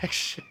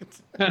connection?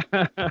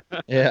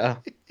 Yeah.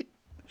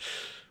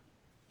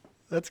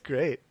 That's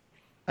great.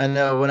 I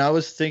know. When I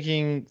was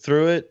thinking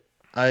through it,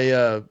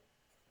 I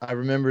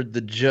remembered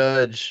the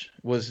judge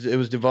was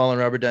Duvall and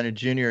Robert Downey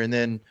Jr. and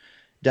then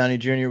Downey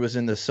Jr. was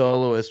in The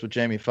Soloist with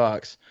Jamie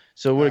Foxx.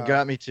 So it would have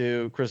got me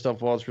to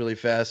Christoph Waltz really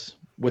fast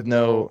with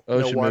no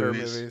ocean water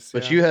movies. yeah.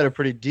 But you had a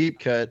pretty deep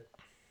cut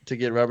to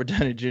get Robert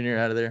Downey Jr.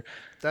 out of there.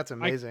 That's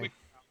My amazing. quick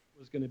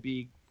was going to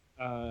be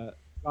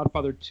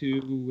Godfather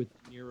 2 with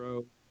De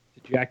Niro,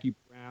 to Jackie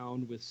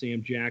Brown with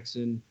Sam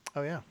Jackson,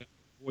 Oh yeah.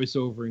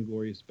 voiceover in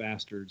Glorious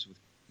Bastards with.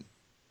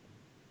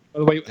 By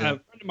the way, Yeah. a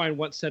friend of mine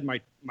once said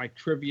my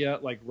trivia,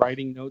 like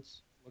writing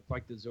notes, look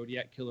like the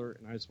Zodiac Killer,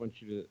 and I just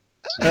want you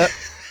to.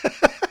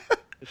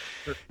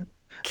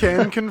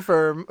 Can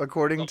confirm,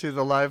 according to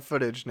the live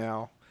footage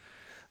now,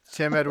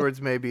 Tim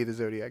Edwards may be the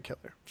Zodiac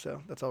Killer.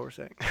 So that's all we're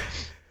saying.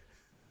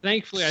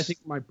 Thankfully, I think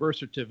my birth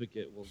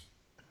certificate will.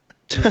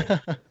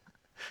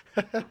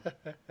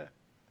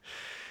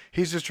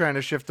 He's just trying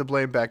to shift the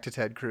blame back to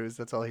Ted Cruz.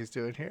 That's all he's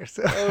doing here.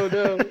 So, Oh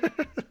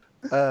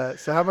no.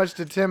 so how much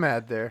did Tim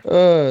add there?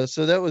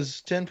 So that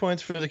was 10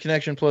 points for the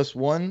connection plus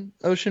one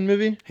ocean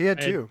movie. He had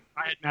I had- 2.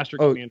 I had Master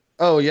Oh. Command.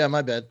 Oh yeah,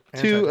 my bad.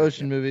 And 2 Titanic,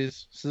 ocean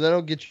movies. So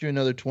that'll get you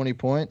another 20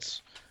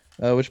 points,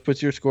 which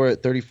puts your score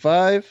at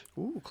 35.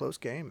 Ooh, close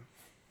game.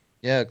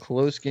 Yeah,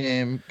 close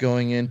game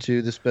going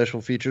into the special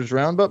features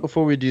round. But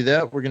before we do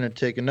that, we're going to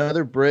take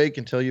another break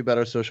and tell you about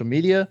our social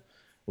media.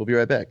 We'll be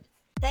right back.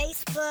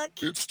 Facebook,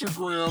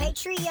 Instagram,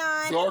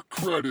 Patreon, the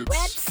credits,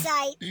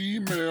 website,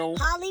 email,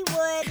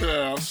 Hollywood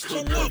cast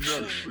Connection.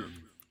 connection.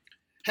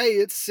 Hey,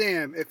 it's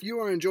Sam. If you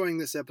are enjoying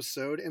this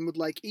episode and would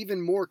like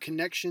even more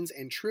connections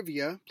and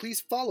trivia,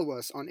 please follow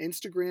us on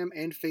Instagram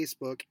and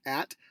Facebook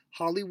at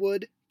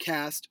Hollywood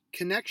Cast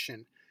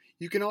Connection.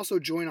 You can also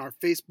join our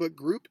Facebook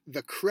group,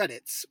 The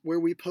Credits, where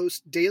we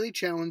post daily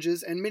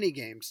challenges and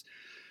mini-games.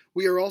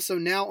 We are also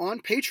now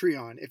on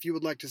Patreon if you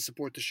would like to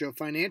support the show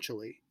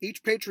financially.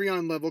 Each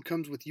Patreon level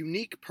comes with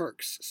unique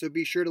perks, so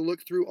be sure to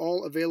look through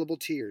all available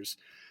tiers.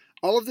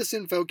 All of this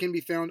info can be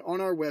found on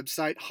our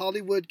website,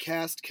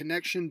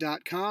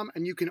 hollywoodcastconnection.com,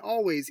 and you can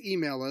always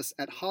email us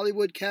at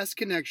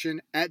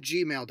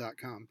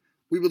hollywoodcastconnection@gmail.com.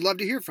 We would love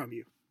to hear from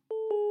you.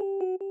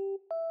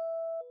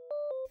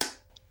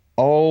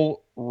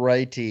 All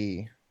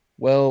righty.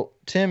 Well,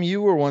 Tim,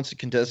 you were once a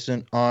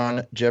contestant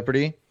on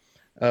Jeopardy,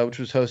 which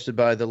was hosted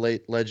by the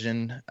late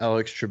legend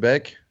Alex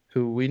Trebek,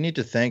 who we need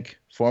to thank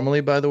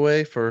formally, by the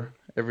way, for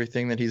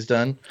everything that he's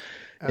done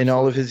in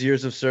all of his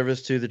years of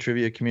service to the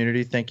trivia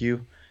community. Thank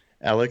you,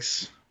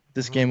 Alex.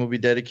 This game will be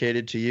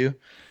dedicated to you.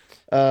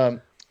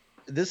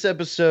 This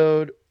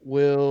episode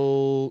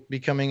will be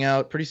coming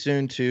out pretty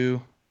soon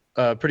to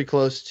pretty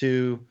close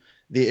to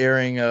the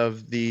airing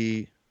of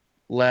the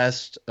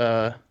last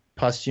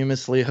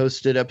posthumously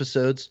hosted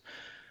episodes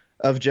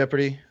of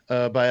Jeopardy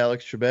by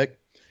Alex Trebek.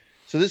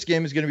 So this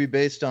game is going to be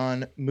based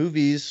on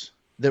movies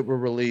that were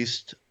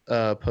released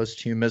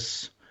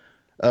posthumous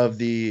of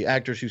the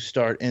actors who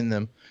starred in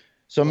them.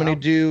 So I'm going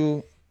to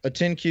do a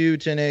 10Q,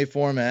 10A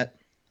format.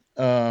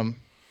 I'll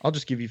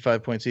just give you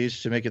 5 points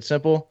each to make it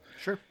simple.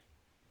 Sure.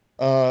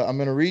 I'm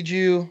going to read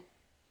you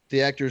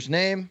the actor's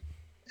name,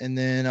 and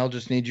then I'll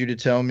just need you to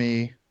tell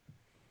me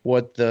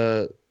what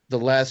the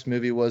last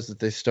movie was that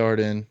they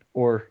starred in,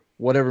 or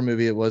whatever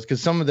movie it was, because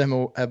some of them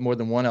will have more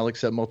than one. I'll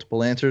accept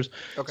multiple answers.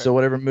 Okay. So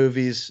whatever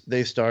movies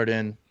they starred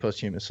in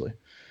posthumously.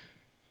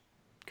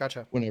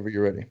 Gotcha. Whenever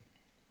you're ready.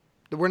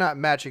 We're not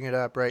matching it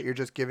up, right? You're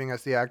just giving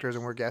us the actors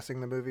and we're guessing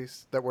the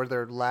movies that were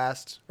their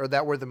last, or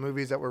that were the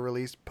movies that were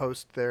released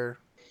post their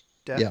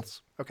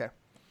deaths? Yeah. Okay.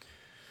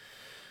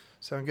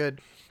 Sound good.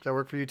 Does that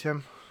work for you,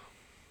 Tim?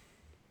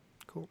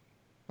 Cool.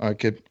 All right,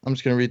 good. I'm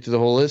just going to read through the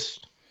whole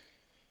list.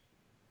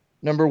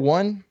 Number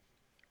 1,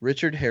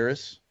 Richard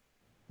Harris.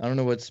 I don't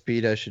know what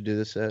speed I should do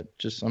this at.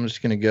 I'm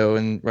just going to go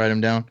and write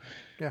them down.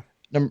 Yeah.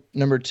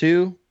 Number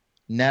 2,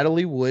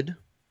 Natalie Wood.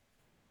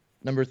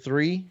 Number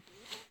 3,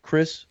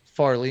 Chris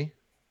Farley.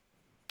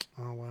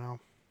 Oh, wow.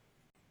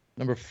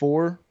 Number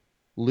 4,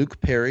 Luke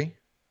Perry.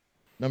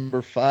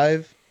 Number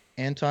 5,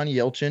 Anton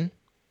Yelchin.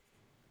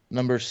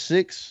 Number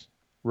 6,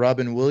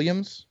 Robin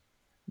Williams.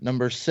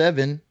 Number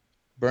 7,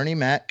 Bernie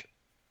Mac.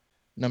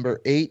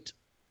 Number 8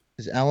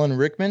 is Alan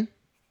Rickman.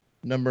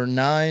 Number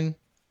 9,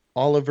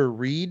 Oliver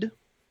Reed.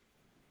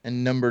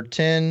 And number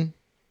 10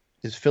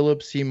 is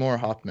Philip Seymour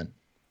Hoffman.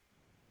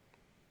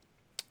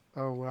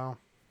 Oh, wow.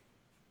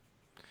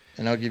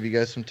 And I'll give you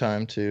guys some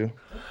time to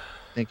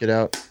think it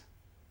out.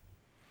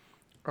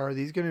 Are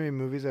these going to be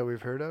movies that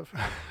we've heard of?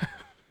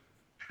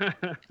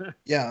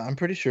 Yeah, I'm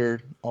pretty sure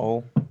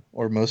all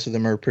or most of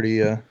them are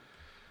pretty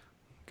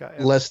Got it.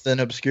 less than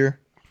obscure.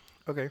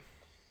 Okay.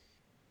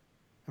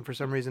 And for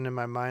some reason in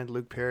my mind,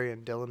 Luke Perry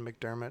and Dylan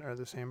McDermott are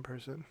the same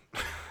person.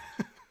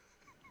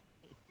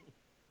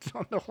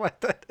 Don't know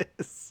what that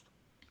is.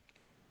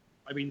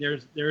 I mean,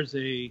 there's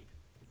a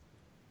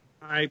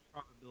high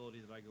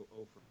probability that I go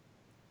over.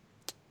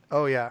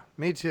 Oh, yeah.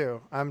 Me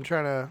too. I'm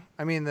trying to...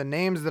 I mean, the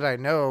names that I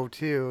know,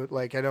 too,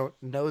 like, I don't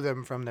know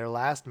them from their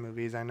last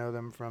movies. I know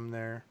them from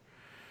their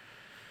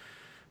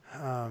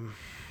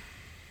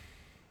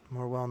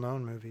more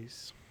well-known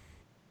movies.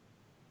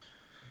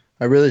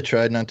 I really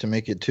tried not to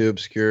make it too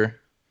obscure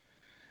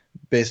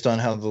based on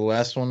how the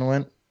last one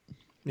went,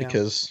 Yeah.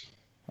 because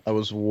I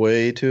was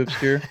way too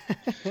obscure.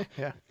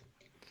 Yeah.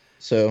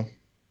 So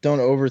don't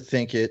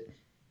overthink it.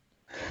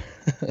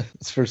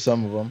 It's for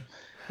some of them.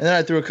 And then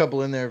I threw a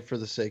couple in there for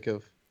the sake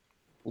of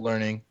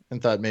learning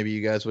and thought maybe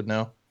you guys would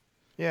know.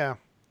 Yeah.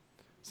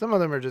 Some of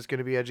them are just going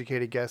to be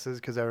educated guesses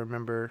because I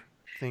remember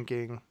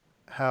thinking,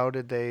 how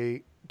did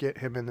they get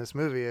him in this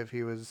movie if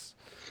he was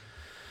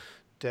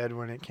dead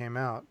when it came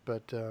out?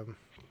 But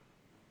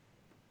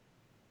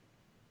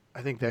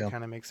I think that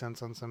kind of makes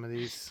sense on some of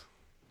these.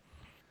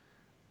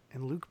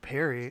 And Luke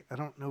Perry, I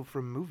don't know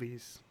from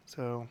movies,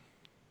 so...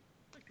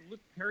 Like the Luke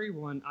Perry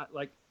one, I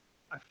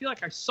feel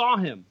like I saw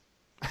him.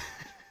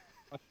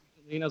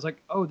 And I was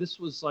like, oh, this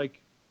was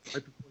like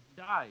right before he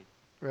died.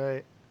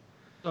 Right.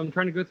 So I'm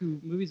trying to go through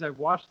movies I've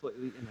watched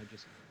lately, and I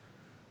just...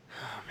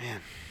 Oh, man.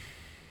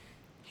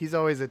 He's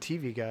always a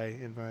TV guy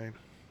in my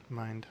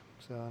mind,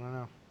 so I don't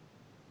know.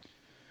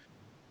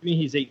 I mean,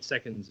 he's 8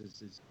 seconds.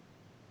 Is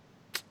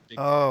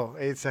Oh,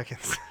 8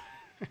 seconds.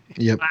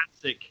 Yep.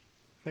 classic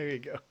There you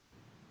go.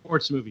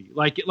 sports movie.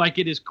 Like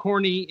it is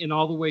corny in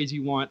all the ways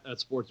you want a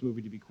sports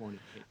movie to be corny.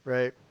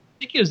 Right. I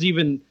think it was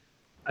even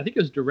I think it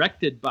was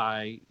directed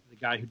by the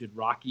guy who did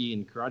Rocky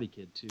and Karate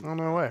Kid too. Oh,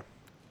 no way.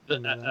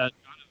 John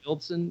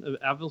Avildsen,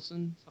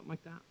 something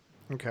like that.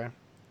 Okay.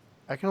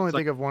 I can only It's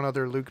like- think of one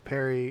other Luke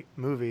Perry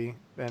movie,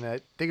 and I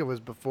think it was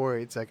before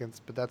 8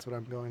 Seconds, but that's what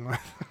I'm going with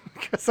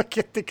because I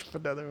can't think of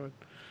another one.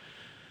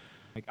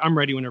 Like, I'm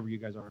ready whenever you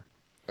guys are.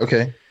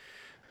 Okay.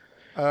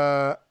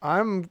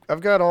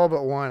 I've got all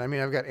but one. I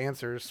mean, I've got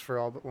answers for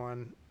all but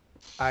one.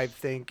 I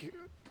think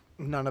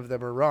none of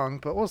them are wrong,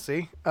 but we'll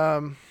see.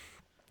 None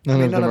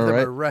None of them are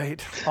right. are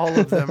right. All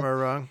of them are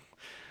wrong.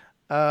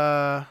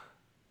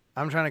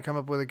 I'm trying to come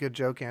up with a good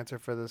joke answer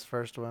for this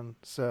first one.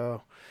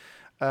 So,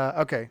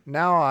 okay,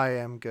 now I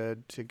am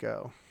good to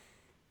go.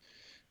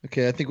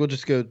 Okay, I think we'll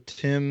just go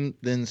Tim,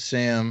 then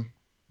Sam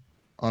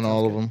on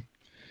all of them.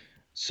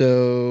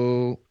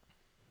 So,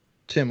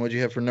 Tim, what'd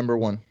you have for number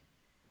 1?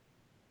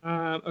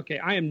 Okay,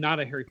 I am not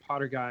a Harry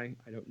Potter guy.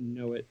 I don't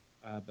know it,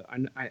 but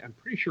I'm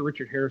pretty sure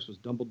Richard Harris was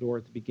Dumbledore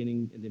at the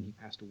beginning, and then he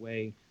passed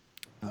away.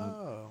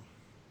 Oh.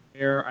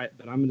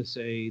 But I'm going to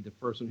say the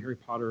first one, Harry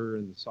Potter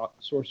and the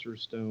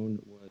Sorcerer's Stone,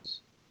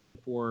 was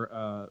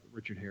for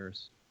Richard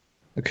Harris.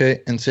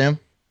 Okay, and Sam?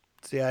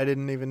 See, I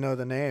didn't even know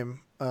the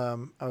name. I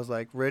was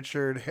like,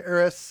 Richard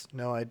Harris,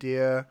 no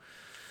idea.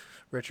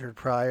 Richard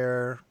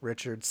Pryor,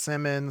 Richard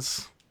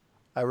Simmons.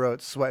 I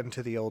wrote Sweatin'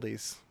 to the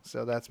Oldies,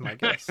 so that's my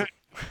guess.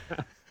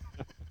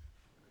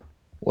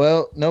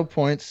 Well, no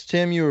points.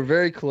 Tim, you were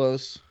very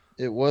close.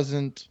 It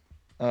wasn't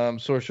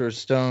Sorcerer's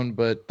Stone,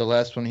 but the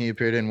last one he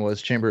appeared in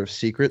was Chamber of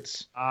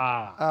Secrets.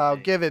 Oh,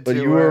 give it But to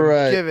you him. were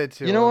right. Give it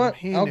to him. You know what?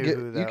 He I'll knew get.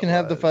 who You that can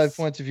have the 5 was.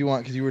 points if you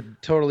want, because you were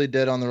totally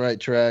dead on the right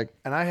track.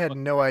 And I had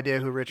no idea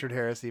who Richard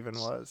Harris even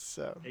was.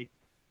 So.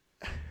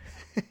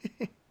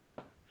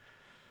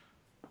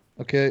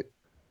 Okay,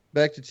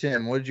 back to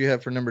Tim. What did you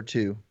have for number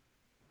 2?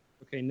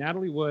 Okay,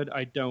 Natalie Wood,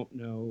 I don't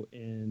know,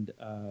 and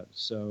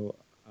so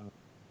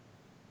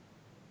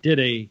did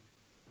a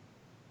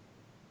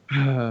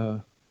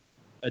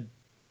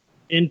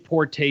in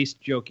poor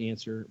taste joke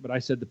answer, but I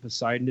said the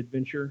Poseidon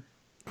Adventure.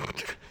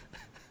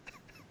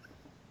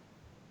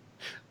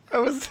 I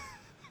was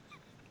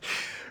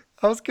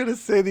gonna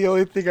say the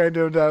only thing I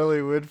know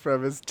Natalie Wood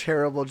from is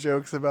terrible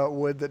jokes about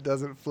wood that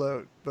doesn't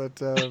float,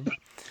 but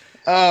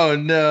Oh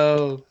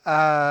no!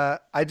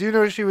 I do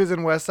know she was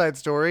in West Side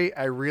Story.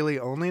 I really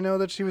only know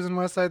that she was in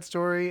West Side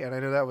Story, and I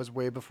know that was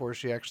way before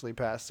she actually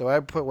passed. So I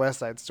put West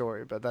Side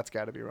Story, but that's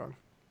got to be wrong.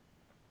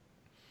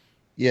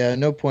 Yeah,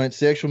 no points.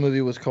 The actual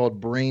movie was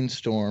called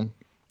Brainstorm.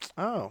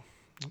 Oh,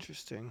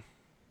 interesting.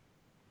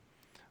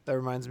 That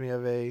reminds me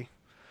of a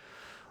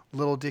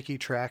Little Dicky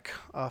track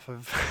off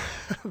of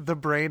the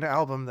Brain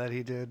album that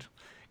he did.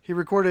 He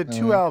recorded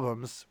 2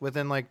 albums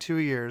within like 2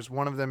 years.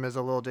 One of them is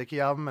a Little Dicky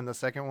album, and the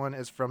second one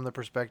is from the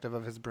perspective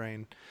of his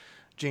brain.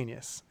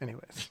 Genius.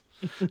 Anyways.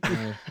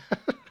 All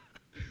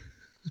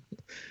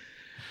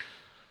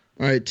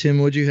right, Tim,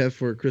 what'd you have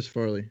for Chris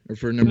Farley, or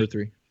for number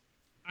 3?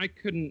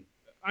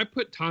 I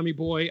put Tommy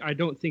Boy. I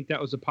don't think that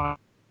was a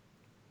pop,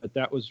 but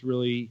that was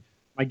really,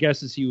 my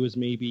guess is he was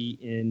maybe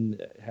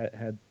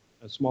had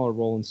a smaller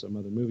role in some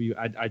other movie.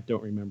 I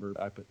don't remember.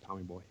 I put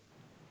Tommy Boy.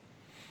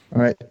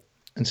 All right,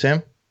 and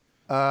Sam?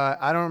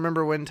 I don't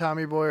remember when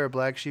Tommy Boy or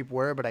Black Sheep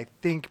were, but I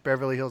think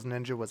Beverly Hills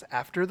Ninja was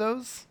after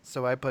those,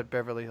 so I put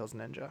Beverly Hills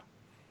Ninja.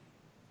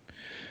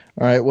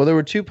 All right, well, there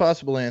were 2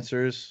 possible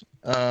answers.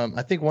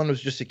 I think one was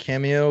just a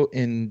cameo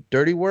in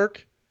Dirty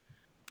Work,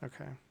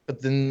 Okay.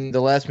 but then the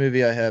last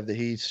movie I have that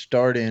he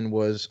starred in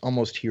was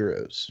Almost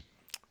Heroes.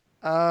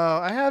 Oh,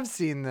 I have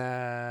seen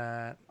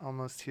that.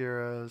 Almost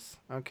Heroes.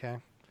 Okay.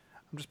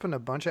 I'm just putting a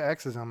bunch of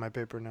X's on my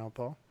paper now,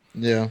 Paul.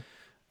 Yeah.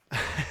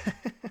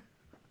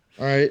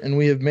 All right, and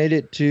we have made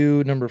it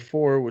to number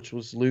 4, which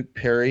was Luke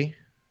Perry.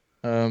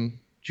 Did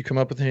you come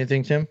up with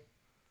anything, Tim?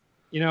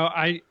 You know,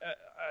 I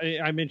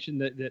mentioned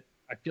that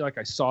I feel like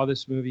I saw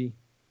this movie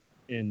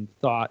and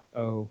thought,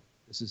 oh,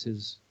 this is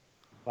his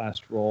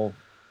last role.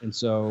 And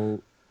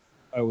so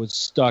I was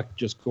stuck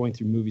just going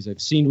through movies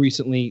I've seen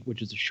recently,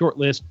 which is a short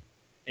list,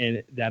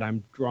 and that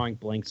I'm drawing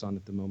blanks on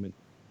at the moment.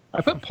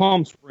 I put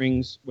Palm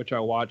Springs, which I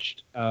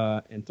watched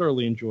and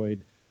thoroughly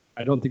enjoyed.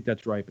 I don't think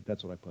that's right, but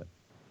that's what I put.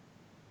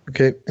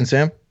 Okay, and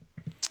Sam?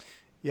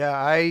 Yeah,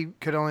 I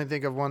could only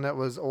think of one that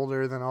was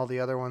older than all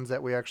the other ones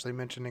that we actually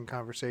mentioned in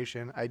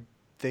conversation. I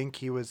think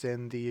he was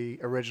in the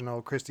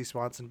original Christy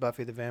Swanson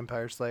Buffy the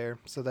Vampire Slayer,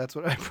 so that's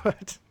what I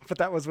put. But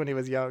that was when he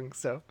was young,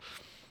 so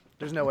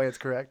there's no way it's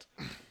correct.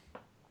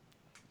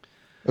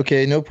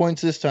 Okay, no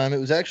points this time. It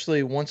was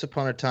actually Once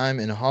Upon a Time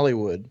in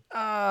Hollywood.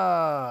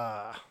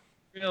 Ah.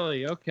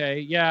 Really? Okay.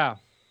 Yeah.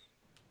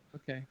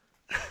 Okay.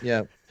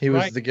 Yeah, he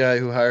was Right. the guy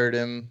who hired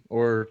him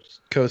or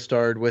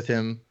co-starred with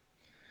him.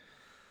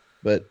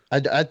 But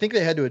I think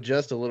they had to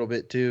adjust a little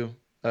bit too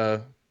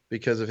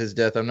because of his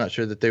death. I'm not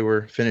sure that they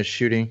were finished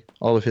shooting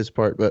all of his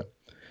part, but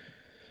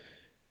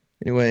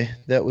anyway,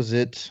 that was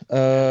it.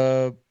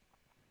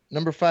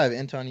 Number 5,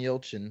 Anton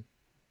Yelchin.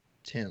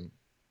 Tim.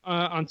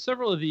 On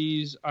several of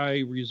these, I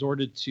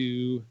resorted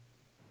to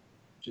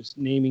just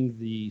naming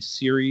the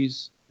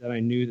series that I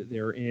knew that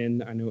they were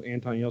in. I know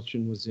Anton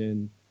Yelchin was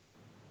in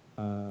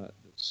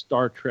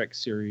Star Trek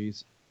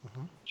series.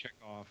 Mhm. Check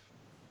off.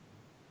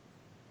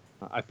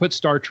 I put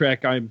Star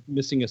Trek. I'm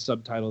missing a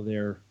subtitle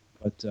there,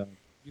 but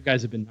you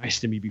guys have been nice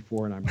to me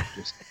before, and I'm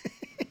just.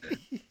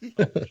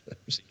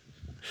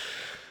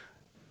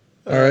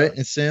 All right,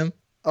 and Sam.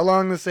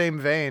 Along the same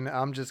vein,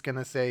 I'm just going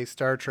to say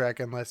Star Trek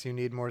unless you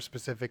need more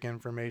specific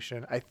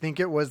information. I think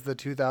it was the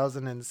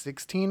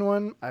 2016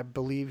 one. I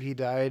believe he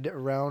died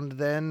around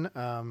then.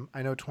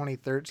 I know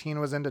 2013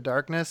 was Into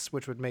Darkness,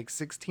 which would make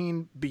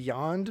 16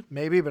 Beyond,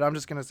 maybe, but I'm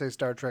just going to say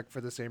Star Trek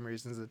for the same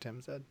reasons that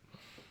Tim said.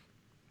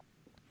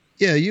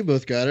 Yeah, you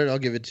both got it. I'll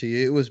give it to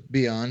you. It was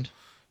Beyond.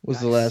 Was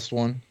the Nice. last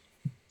one.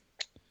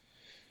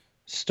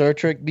 Star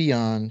Trek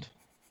Beyond.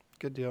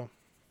 Good deal.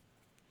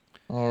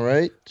 All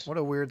right. What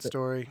a weird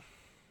story.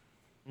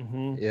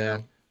 Mm-hmm. Yeah,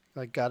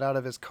 Like got out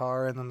of his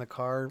car and then the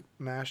car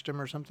mashed him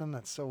or something.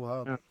 That's so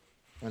wild. Yeah.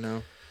 I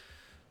know.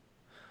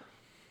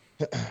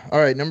 All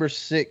right, number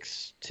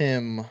 6,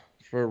 Tim,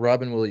 for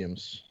Robin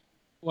Williams.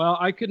 Well,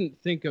 I couldn't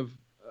think of.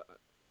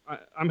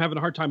 I'm having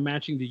a hard time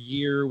matching the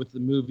year with the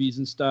movies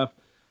and stuff.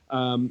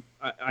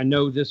 I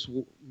know this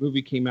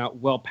movie came out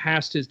well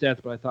past his death,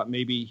 but I thought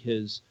maybe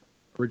his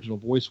original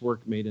voice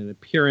work made an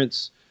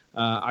appearance.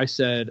 I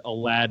said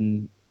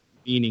Aladdin,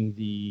 meaning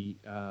the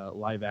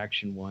live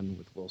action one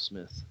with Will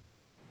Smith.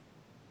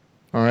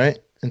 All right,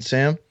 and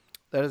Sam?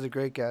 That is a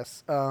great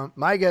guess.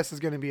 My guess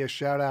is going to be a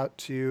shout out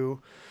to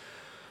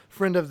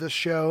friend of the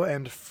show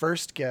and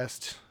first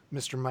guest,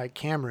 Mr. Mike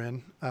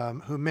Cameron,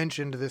 who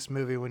mentioned this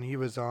movie when he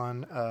was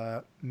on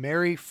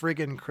Merry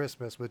Friggin'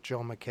 Christmas with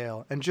Joel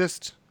McHale. And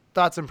just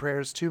thoughts and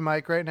prayers to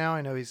Mike right now.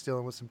 I know he's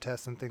dealing with some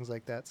tests and things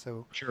like that.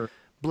 So Sure.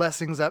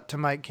 blessings up to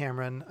Mike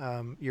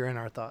Cameron. You're in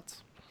our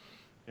thoughts.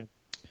 All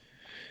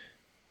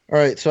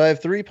right, so I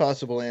have 3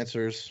 possible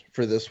answers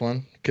for this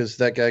one because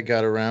that guy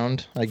got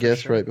around, I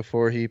guess, sure. right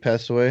before he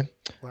passed away.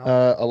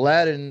 Well,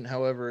 Aladdin,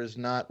 however, is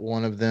not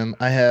one of them.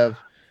 I have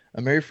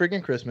A Merry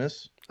Friggin'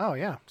 Christmas, oh,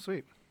 yeah.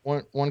 Sweet.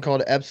 one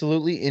called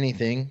Absolutely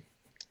Anything,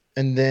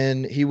 and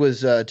then he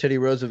was Teddy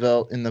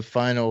Roosevelt in the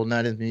final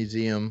Night at the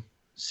Museum,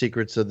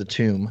 Secrets of the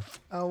Tomb.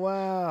 Oh,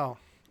 wow.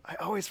 I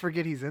always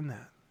forget he's in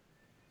that.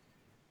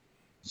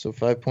 So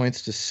 5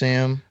 points to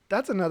Sam.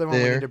 That's another one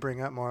we There. need to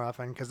bring up more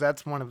often because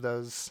that's one of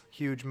those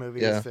huge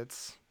movies. Yeah.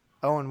 It's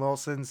Owen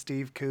Wilson,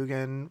 Steve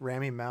Coogan,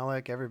 Rami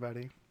Malek,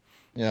 everybody.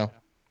 Yeah.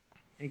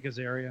 Hank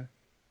Azaria.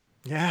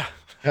 Yeah.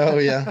 Oh,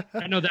 yeah.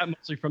 I know that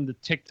mostly from the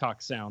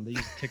TikTok sound. They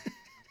use TikTok.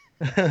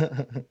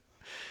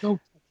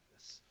 Don't touch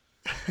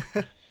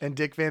this. And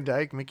Dick Van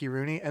Dyke, Mickey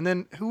Rooney. And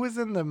then who was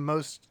in the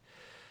most...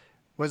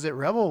 Was it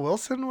Rebel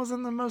Wilson was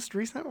in the most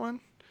recent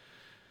one?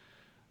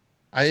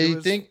 I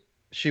was- think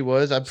she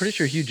was. I'm pretty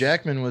sure Hugh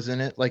Jackman was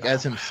in it, like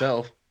as Oh,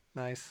 himself.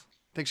 Nice.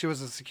 I think she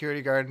was a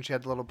security guard and she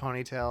had the little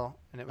ponytail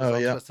and it was Oh, all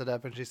yeah. twisted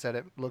up and she said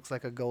it looks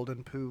like a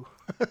golden poo.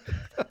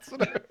 That's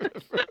what I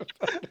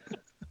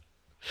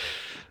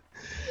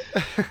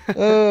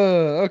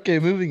remember. Okay,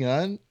 moving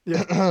on.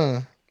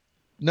 Yeah.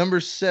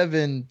 Number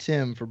 7,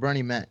 Tim, for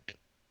Bernie Mac.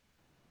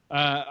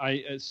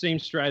 Same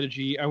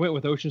strategy. I went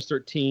with Ocean's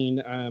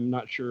 13. I'm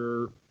not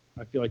sure.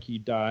 I feel like he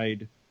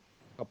died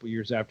a couple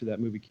years after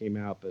that movie came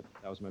out, but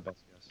that was my best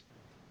guess.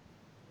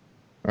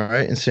 All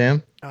right, and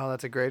Sam? Oh,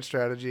 that's a great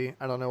strategy.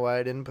 I don't know why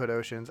I didn't put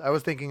Oceans. I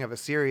was thinking of a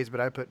series, but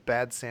I put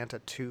Bad Santa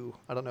 2.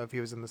 I don't know if he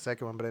was in the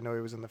second one, but I know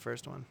he was in the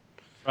first one.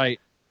 Right.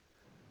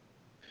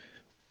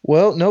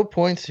 Well, no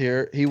points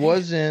here. He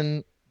was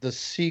in the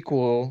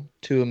sequel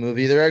to a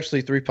movie. There are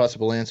actually 3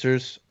 possible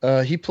answers.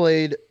 He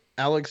played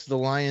Alex the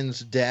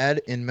Lion's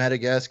dad in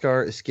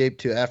Madagascar Escape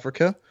to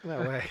Africa.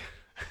 No way.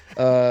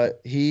 I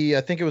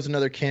think it was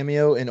another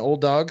cameo in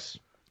Old Dogs,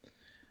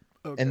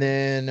 Okay. and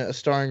then a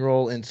starring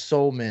role in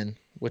Soul Men,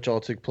 which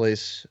all took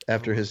place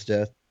after his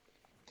death.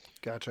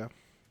 Gotcha.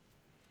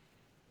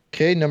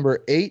 Okay,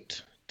 number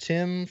 8,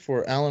 Tim,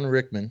 for Alan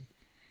Rickman.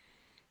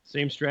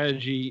 Same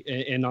strategy.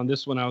 And on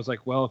this one, I was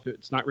like, well, if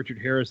it's not Richard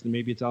Harris, then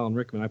maybe it's Alan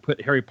Rickman. I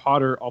put Harry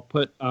Potter.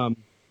 I'll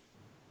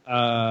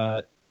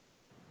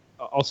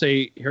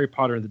say Harry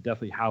Potter and the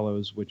Deathly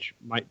Hallows, which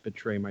might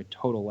betray my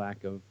total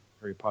lack of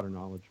Harry Potter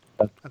knowledge.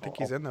 I think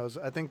he's in those.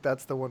 I think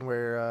that's the one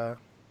where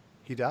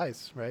he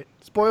dies, right?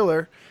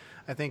 Spoiler.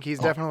 I think he's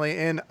definitely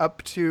in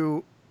up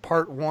to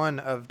part 1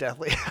 of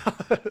Deathly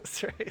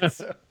Hallows, right?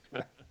 So,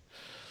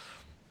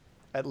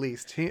 at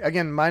least.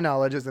 Again, my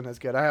knowledge isn't as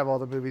good. I have all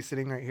the movies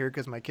sitting right here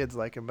because my kids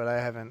like them, but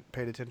I haven't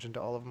paid attention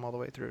to all of them all the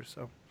way through.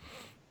 So,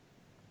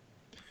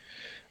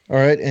 All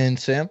right, and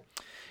Sam?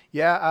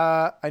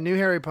 yeah, I knew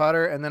Harry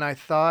Potter, and then I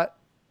thought,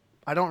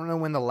 I don't know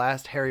when the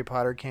last Harry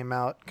Potter came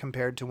out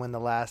compared to when the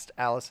last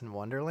Alice in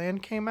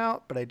Wonderland came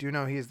out, but I do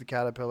know he's the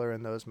caterpillar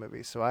in those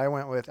movies. So I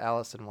went with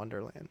Alice in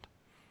Wonderland.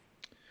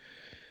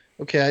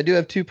 Okay, I do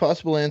have 2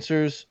 possible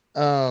answers.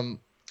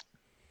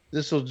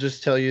 This will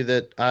just tell you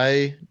that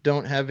I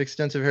don't have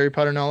extensive Harry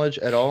Potter knowledge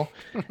at all,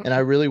 and I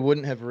really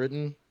wouldn't have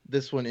written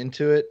this one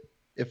into it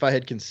if I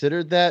had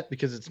considered that,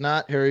 because it's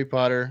not Harry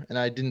Potter, and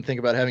I didn't think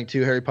about having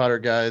 2 Harry Potter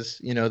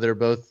guys, that are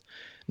both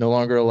no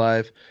longer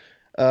alive.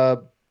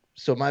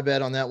 So my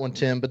bad on that one,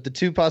 Tim. But the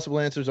 2 possible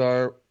answers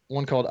are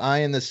one called Eye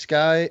in the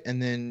Sky,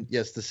 and then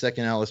yes, the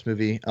second Alice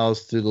movie,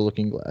 Alice Through the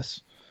Looking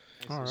Glass.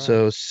 All right.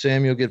 So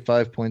Sam, you'll get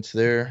 5 points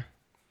there.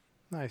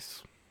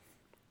 Nice.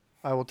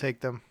 I will take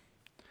them.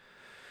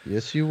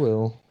 Yes, you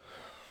will.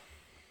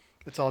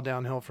 It's all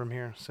downhill from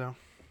here. So,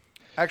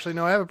 actually,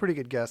 no, I have a pretty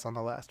good guess on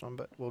the last one,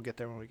 but we'll get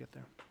there when we get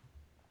there.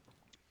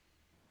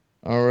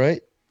 All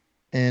right.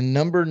 And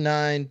number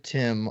 9,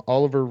 Tim,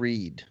 Oliver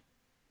Reed.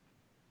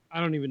 I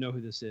don't even know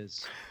who this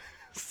is.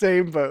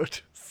 Same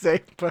boat. Same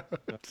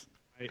boat.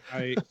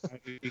 I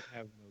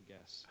have no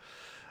guess.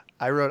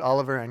 I wrote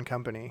Oliver and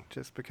Company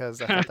just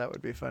because I thought that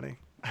would be funny.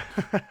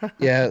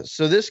 Yeah.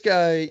 So this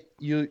guy,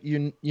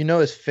 you know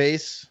his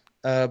face,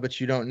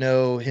 but you don't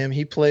know him.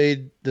 He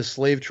played the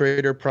slave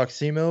trader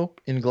Proximo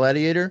in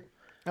Gladiator.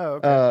 Oh,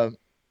 okay.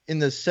 In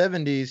the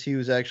 70s, he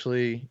was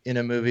actually in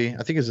a movie.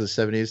 I think it was the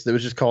 70s. That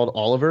was just called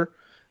Oliver.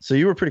 So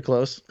you were pretty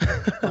close.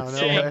 Oh, no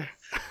Same. way.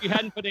 If you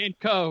hadn't put in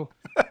Co,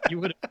 you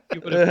would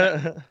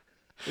have.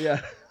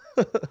 Yeah.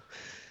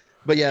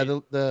 But yeah,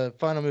 the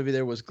final movie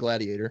there was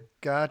Gladiator.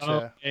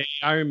 Gotcha. Okay,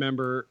 I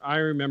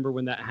remember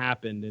when that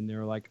happened, and they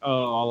were like,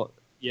 "Oh,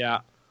 yeah,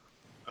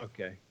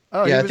 okay."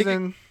 Oh, Yeah, I he was think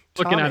in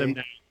Looking at him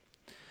Tommy.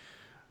 now.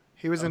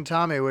 He was in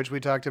Tommy, which we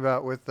talked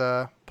about with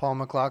Paul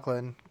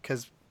McLaughlin,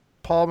 because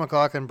Paul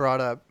McLaughlin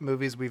brought up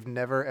movies we've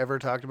never ever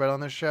talked about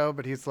on this show,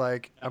 but he's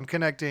like, I'm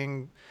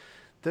connecting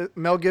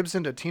Mel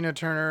Gibson to Tina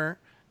Turner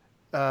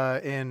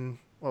in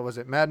what was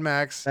it, Mad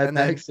Max, Mad and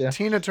then Max, yeah.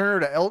 Tina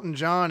Turner to Elton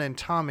John and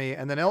Tommy,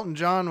 and then Elton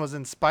John was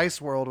in Spice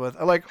World with.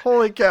 I'm like,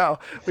 holy cow,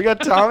 we got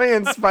Tommy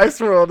and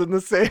Spice World in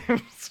the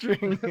same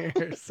string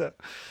here. So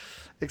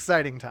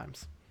exciting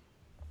times.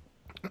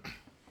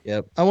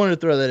 Yep. I wanted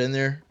to throw that in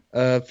there,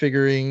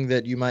 figuring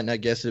that you might not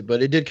guess it,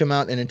 but it did come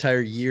out an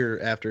entire year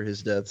after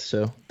his death,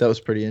 so that was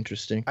pretty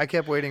interesting. I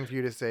kept waiting for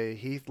you to say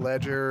Heath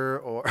Ledger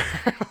or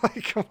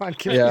like, come on,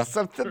 give Yeah. me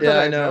something. Yeah,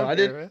 that I know. I here,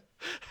 did- man.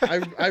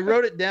 I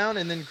wrote it down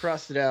and then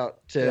crossed it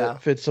out to Yeah.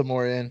 fit some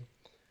more in.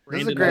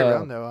 This is a Brandon, great uh,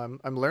 round, though.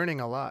 I'm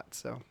learning a lot.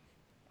 So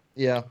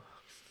Yeah.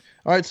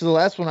 All right, so the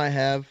last one I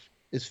have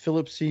is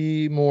Philip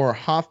Seymour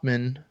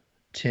Hoffman.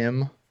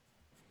 Tim,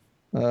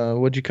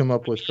 what'd you come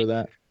up with for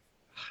that?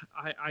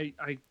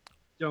 I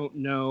don't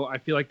know. I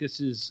feel like this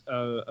is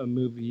a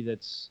movie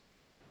that's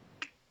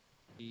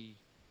a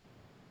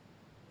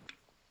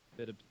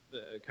bit of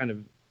kind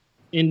of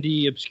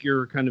indie,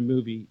 obscure kind of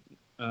movie.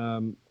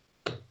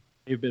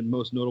 They've been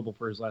most notable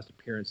for his last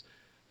appearance.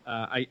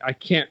 I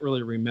can't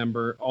really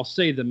remember. I'll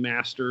say The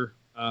Master,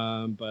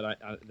 but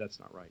that's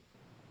not right.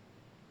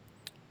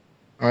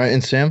 All right,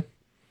 and Sam?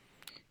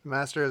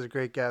 Master is a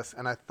great guess,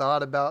 and I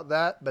thought about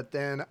that, but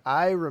then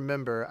I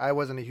remember I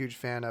wasn't a huge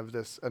fan of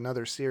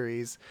another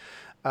series,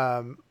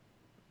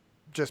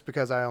 just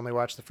because I only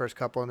watched the first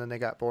couple and then they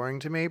got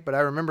boring to me. But I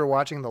remember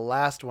watching the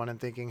last one and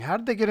thinking, how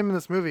did they get him in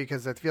this movie?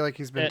 Because I feel like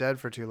he's been dead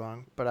for too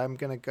long. But I'm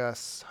gonna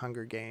guess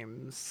Hunger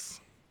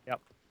Games.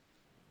 Yep.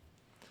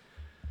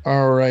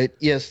 All right.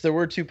 Yes, there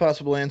were two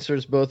possible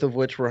answers, both of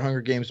which were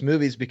Hunger Games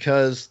movies,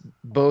 because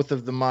both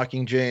of the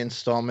Mockingjay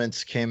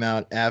installments came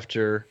out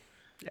after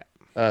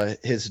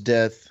his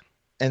death.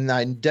 And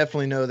I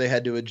definitely know they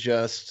had to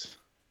adjust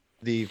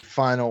the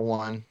final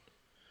one,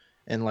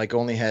 and like he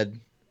only had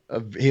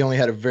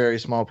a very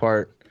small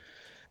part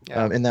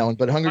in that one.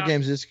 But Hunger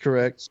Games is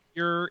correct.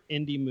 Pure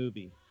indie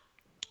movie.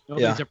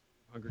 Nobody's Yeah. ever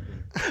Hunger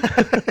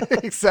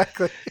Games.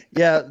 Exactly.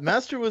 Yeah,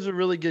 Master was a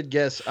really good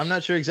guess. I'm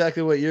not sure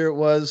exactly what year it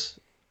was.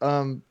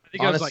 I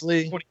think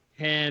Honestly, it was like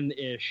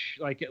 2010-ish.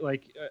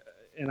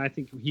 And I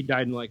think he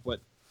died in like, what,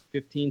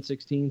 15,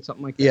 16,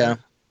 something like that? yeah.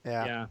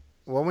 Yeah.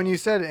 Well, when you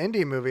said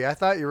indie movie, I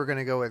thought you were going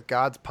to go with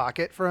God's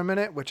Pocket for a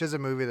minute, which is a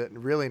movie that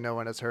really no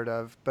one has heard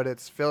of. But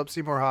it's Philip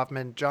Seymour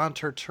Hoffman, John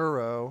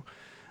Turturro,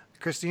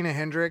 Christina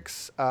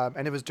Hendricks,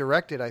 and it was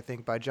directed, I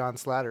think, by John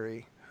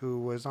Slattery, who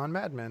was on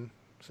Mad Men.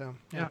 So,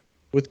 yeah.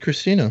 With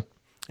Christina.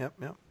 Yep.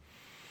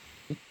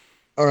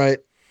 All right.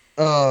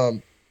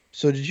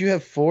 So did you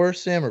have 4,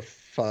 Sam, or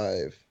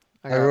 5?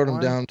 I wrote them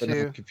down, but I'm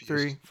 2, confused.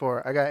 3,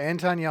 4. I got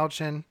Anton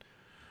Yelchin,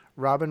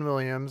 Robin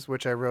Williams,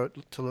 which I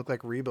wrote to look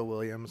like Reba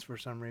Williams for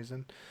some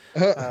reason,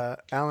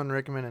 Alan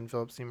Rickman, and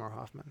Philip Seymour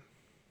Hoffman.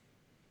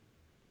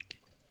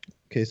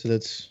 Okay, so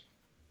that's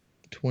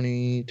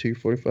 22,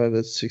 45.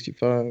 That's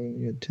 65.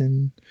 You had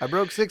 10. I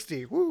broke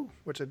 60,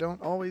 which I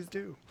don't always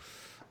do.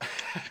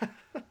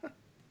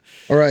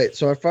 All right,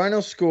 so our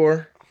final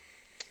score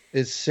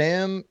is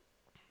Sam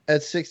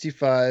at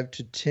 65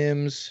 to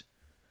Tim's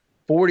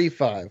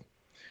 45,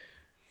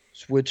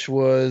 which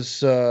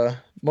was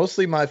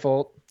mostly my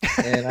fault,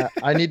 and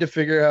I need to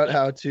figure out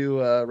how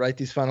to write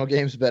these final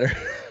games better.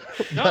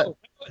 No,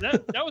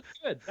 that was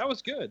good. That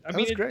was good. I That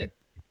mean, was great.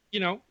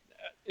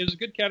 It was a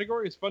good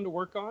category. It was fun to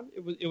work on.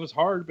 It was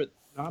hard, but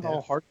not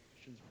all hard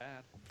questions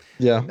bad.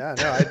 Yeah. No,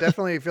 I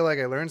definitely feel like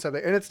I learned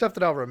something, and it's stuff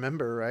that I'll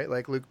remember, right?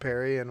 Like Luke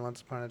Perry and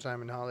Once Upon a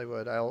Time in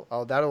Hollywood.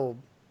 That'll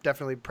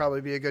definitely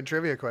probably be a good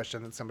trivia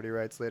question that somebody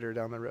writes later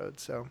down the road.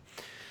 So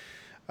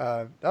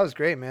that was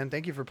great, man.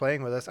 Thank you for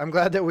playing with us. I'm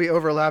glad that we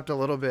overlapped a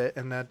little bit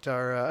and that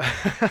our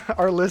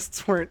our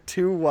lists weren't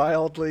too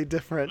wildly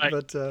different. Right.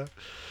 But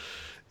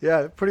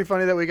Yeah, pretty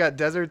funny that we got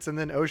deserts and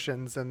then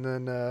oceans, and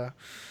then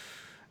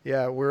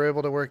yeah, we're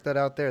able to work that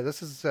out there. This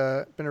has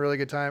been a really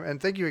good time,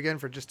 and thank you again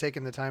for just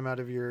taking the time out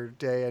of your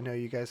day. I know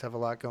you guys have a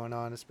lot going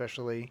on,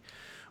 especially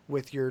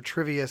with your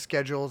trivia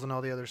schedules and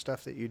all the other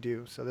stuff that you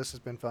do. So this has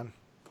been fun.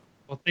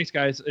 Well, thanks,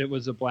 guys. It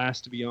was a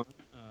blast to be on.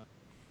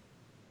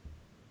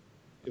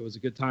 It was a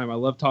good time. I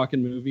love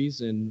talking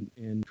movies and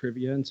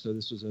trivia, and so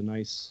this was a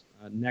nice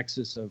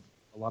nexus of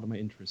a lot of my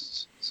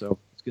interests. So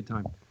it's a good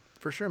time.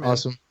 For sure, man.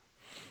 Awesome.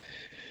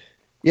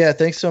 Yeah,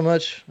 thanks so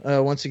much.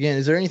 Once again,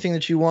 is there anything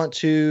that you want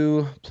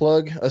to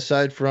plug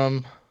aside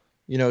from,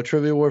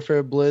 Trivia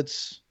Warfare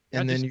Blitz,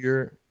 and then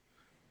your?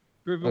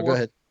 Trivia go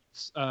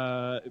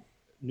ahead.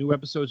 New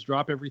episodes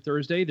drop every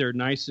Thursday. They're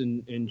nice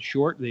and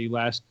short. They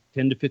last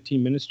 10 to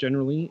 15 minutes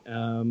generally,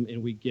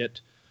 and we get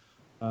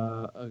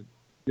a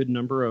good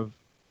number of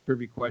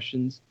trivia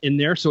questions in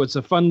there. So it's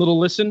a fun little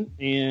listen,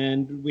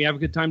 and we have a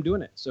good time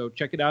doing it. So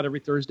check it out every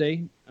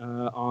Thursday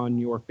on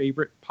your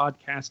favorite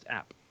podcast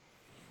app.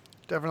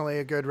 Definitely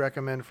a good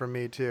recommend from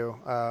me too.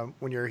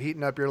 When you're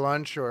heating up your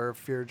lunch, or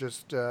if you're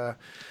just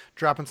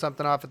dropping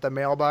something off at the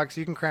mailbox,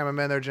 you can cram them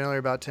in there generally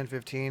about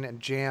 10-15 and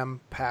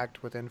jam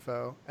packed with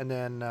info. And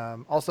then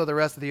also the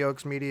rest of the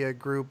Oaks Media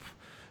Group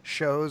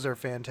shows are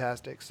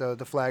fantastic. So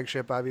the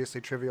flagship,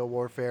 obviously, Trivial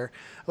Warfare.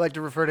 I like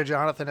to refer to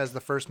Jonathan as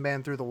the first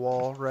man through the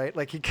wall, right?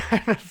 Like he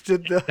kind of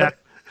did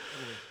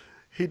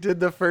he did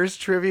the first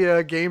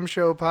trivia game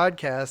show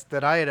podcast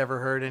that I had ever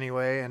heard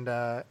anyway, and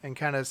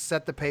kind of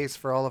set the pace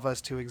for all of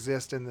us to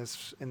exist in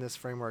this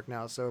framework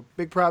now. So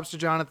big props to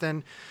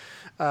Jonathan.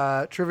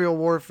 Trivial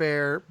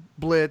Warfare,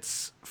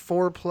 Blitz,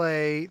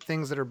 Foreplay,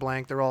 Things That Are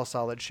Blank, they're all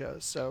solid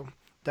shows. So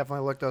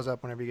definitely look those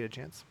up whenever you get a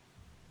chance.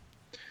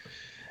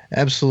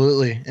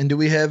 Absolutely. And do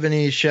we have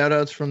any shout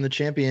outs from the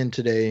champion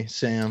today,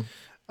 Sam?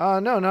 No,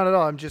 not at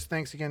all. I'm just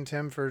thanks again,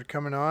 Tim, for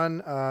coming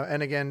on.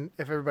 And again,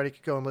 if everybody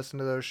could go and listen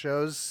to those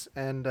shows.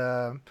 And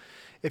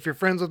if you're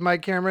friends with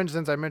Mike Cameron,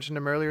 since I mentioned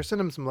him earlier,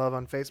 send him some love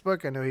on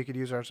Facebook. I know he could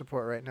use our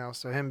support right now.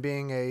 So him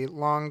being a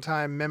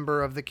longtime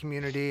member of the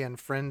community and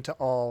friend to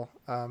all,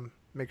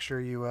 make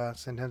sure you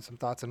send him some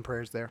thoughts and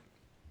prayers there.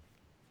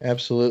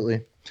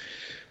 Absolutely.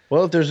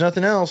 Well, if there's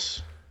nothing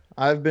else,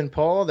 I've been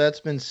Paul, that's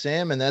been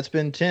Sam, and that's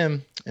been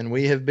Tim. And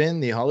we have been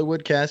the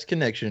Hollywood Cast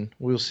Connection.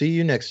 We'll see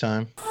you next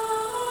time.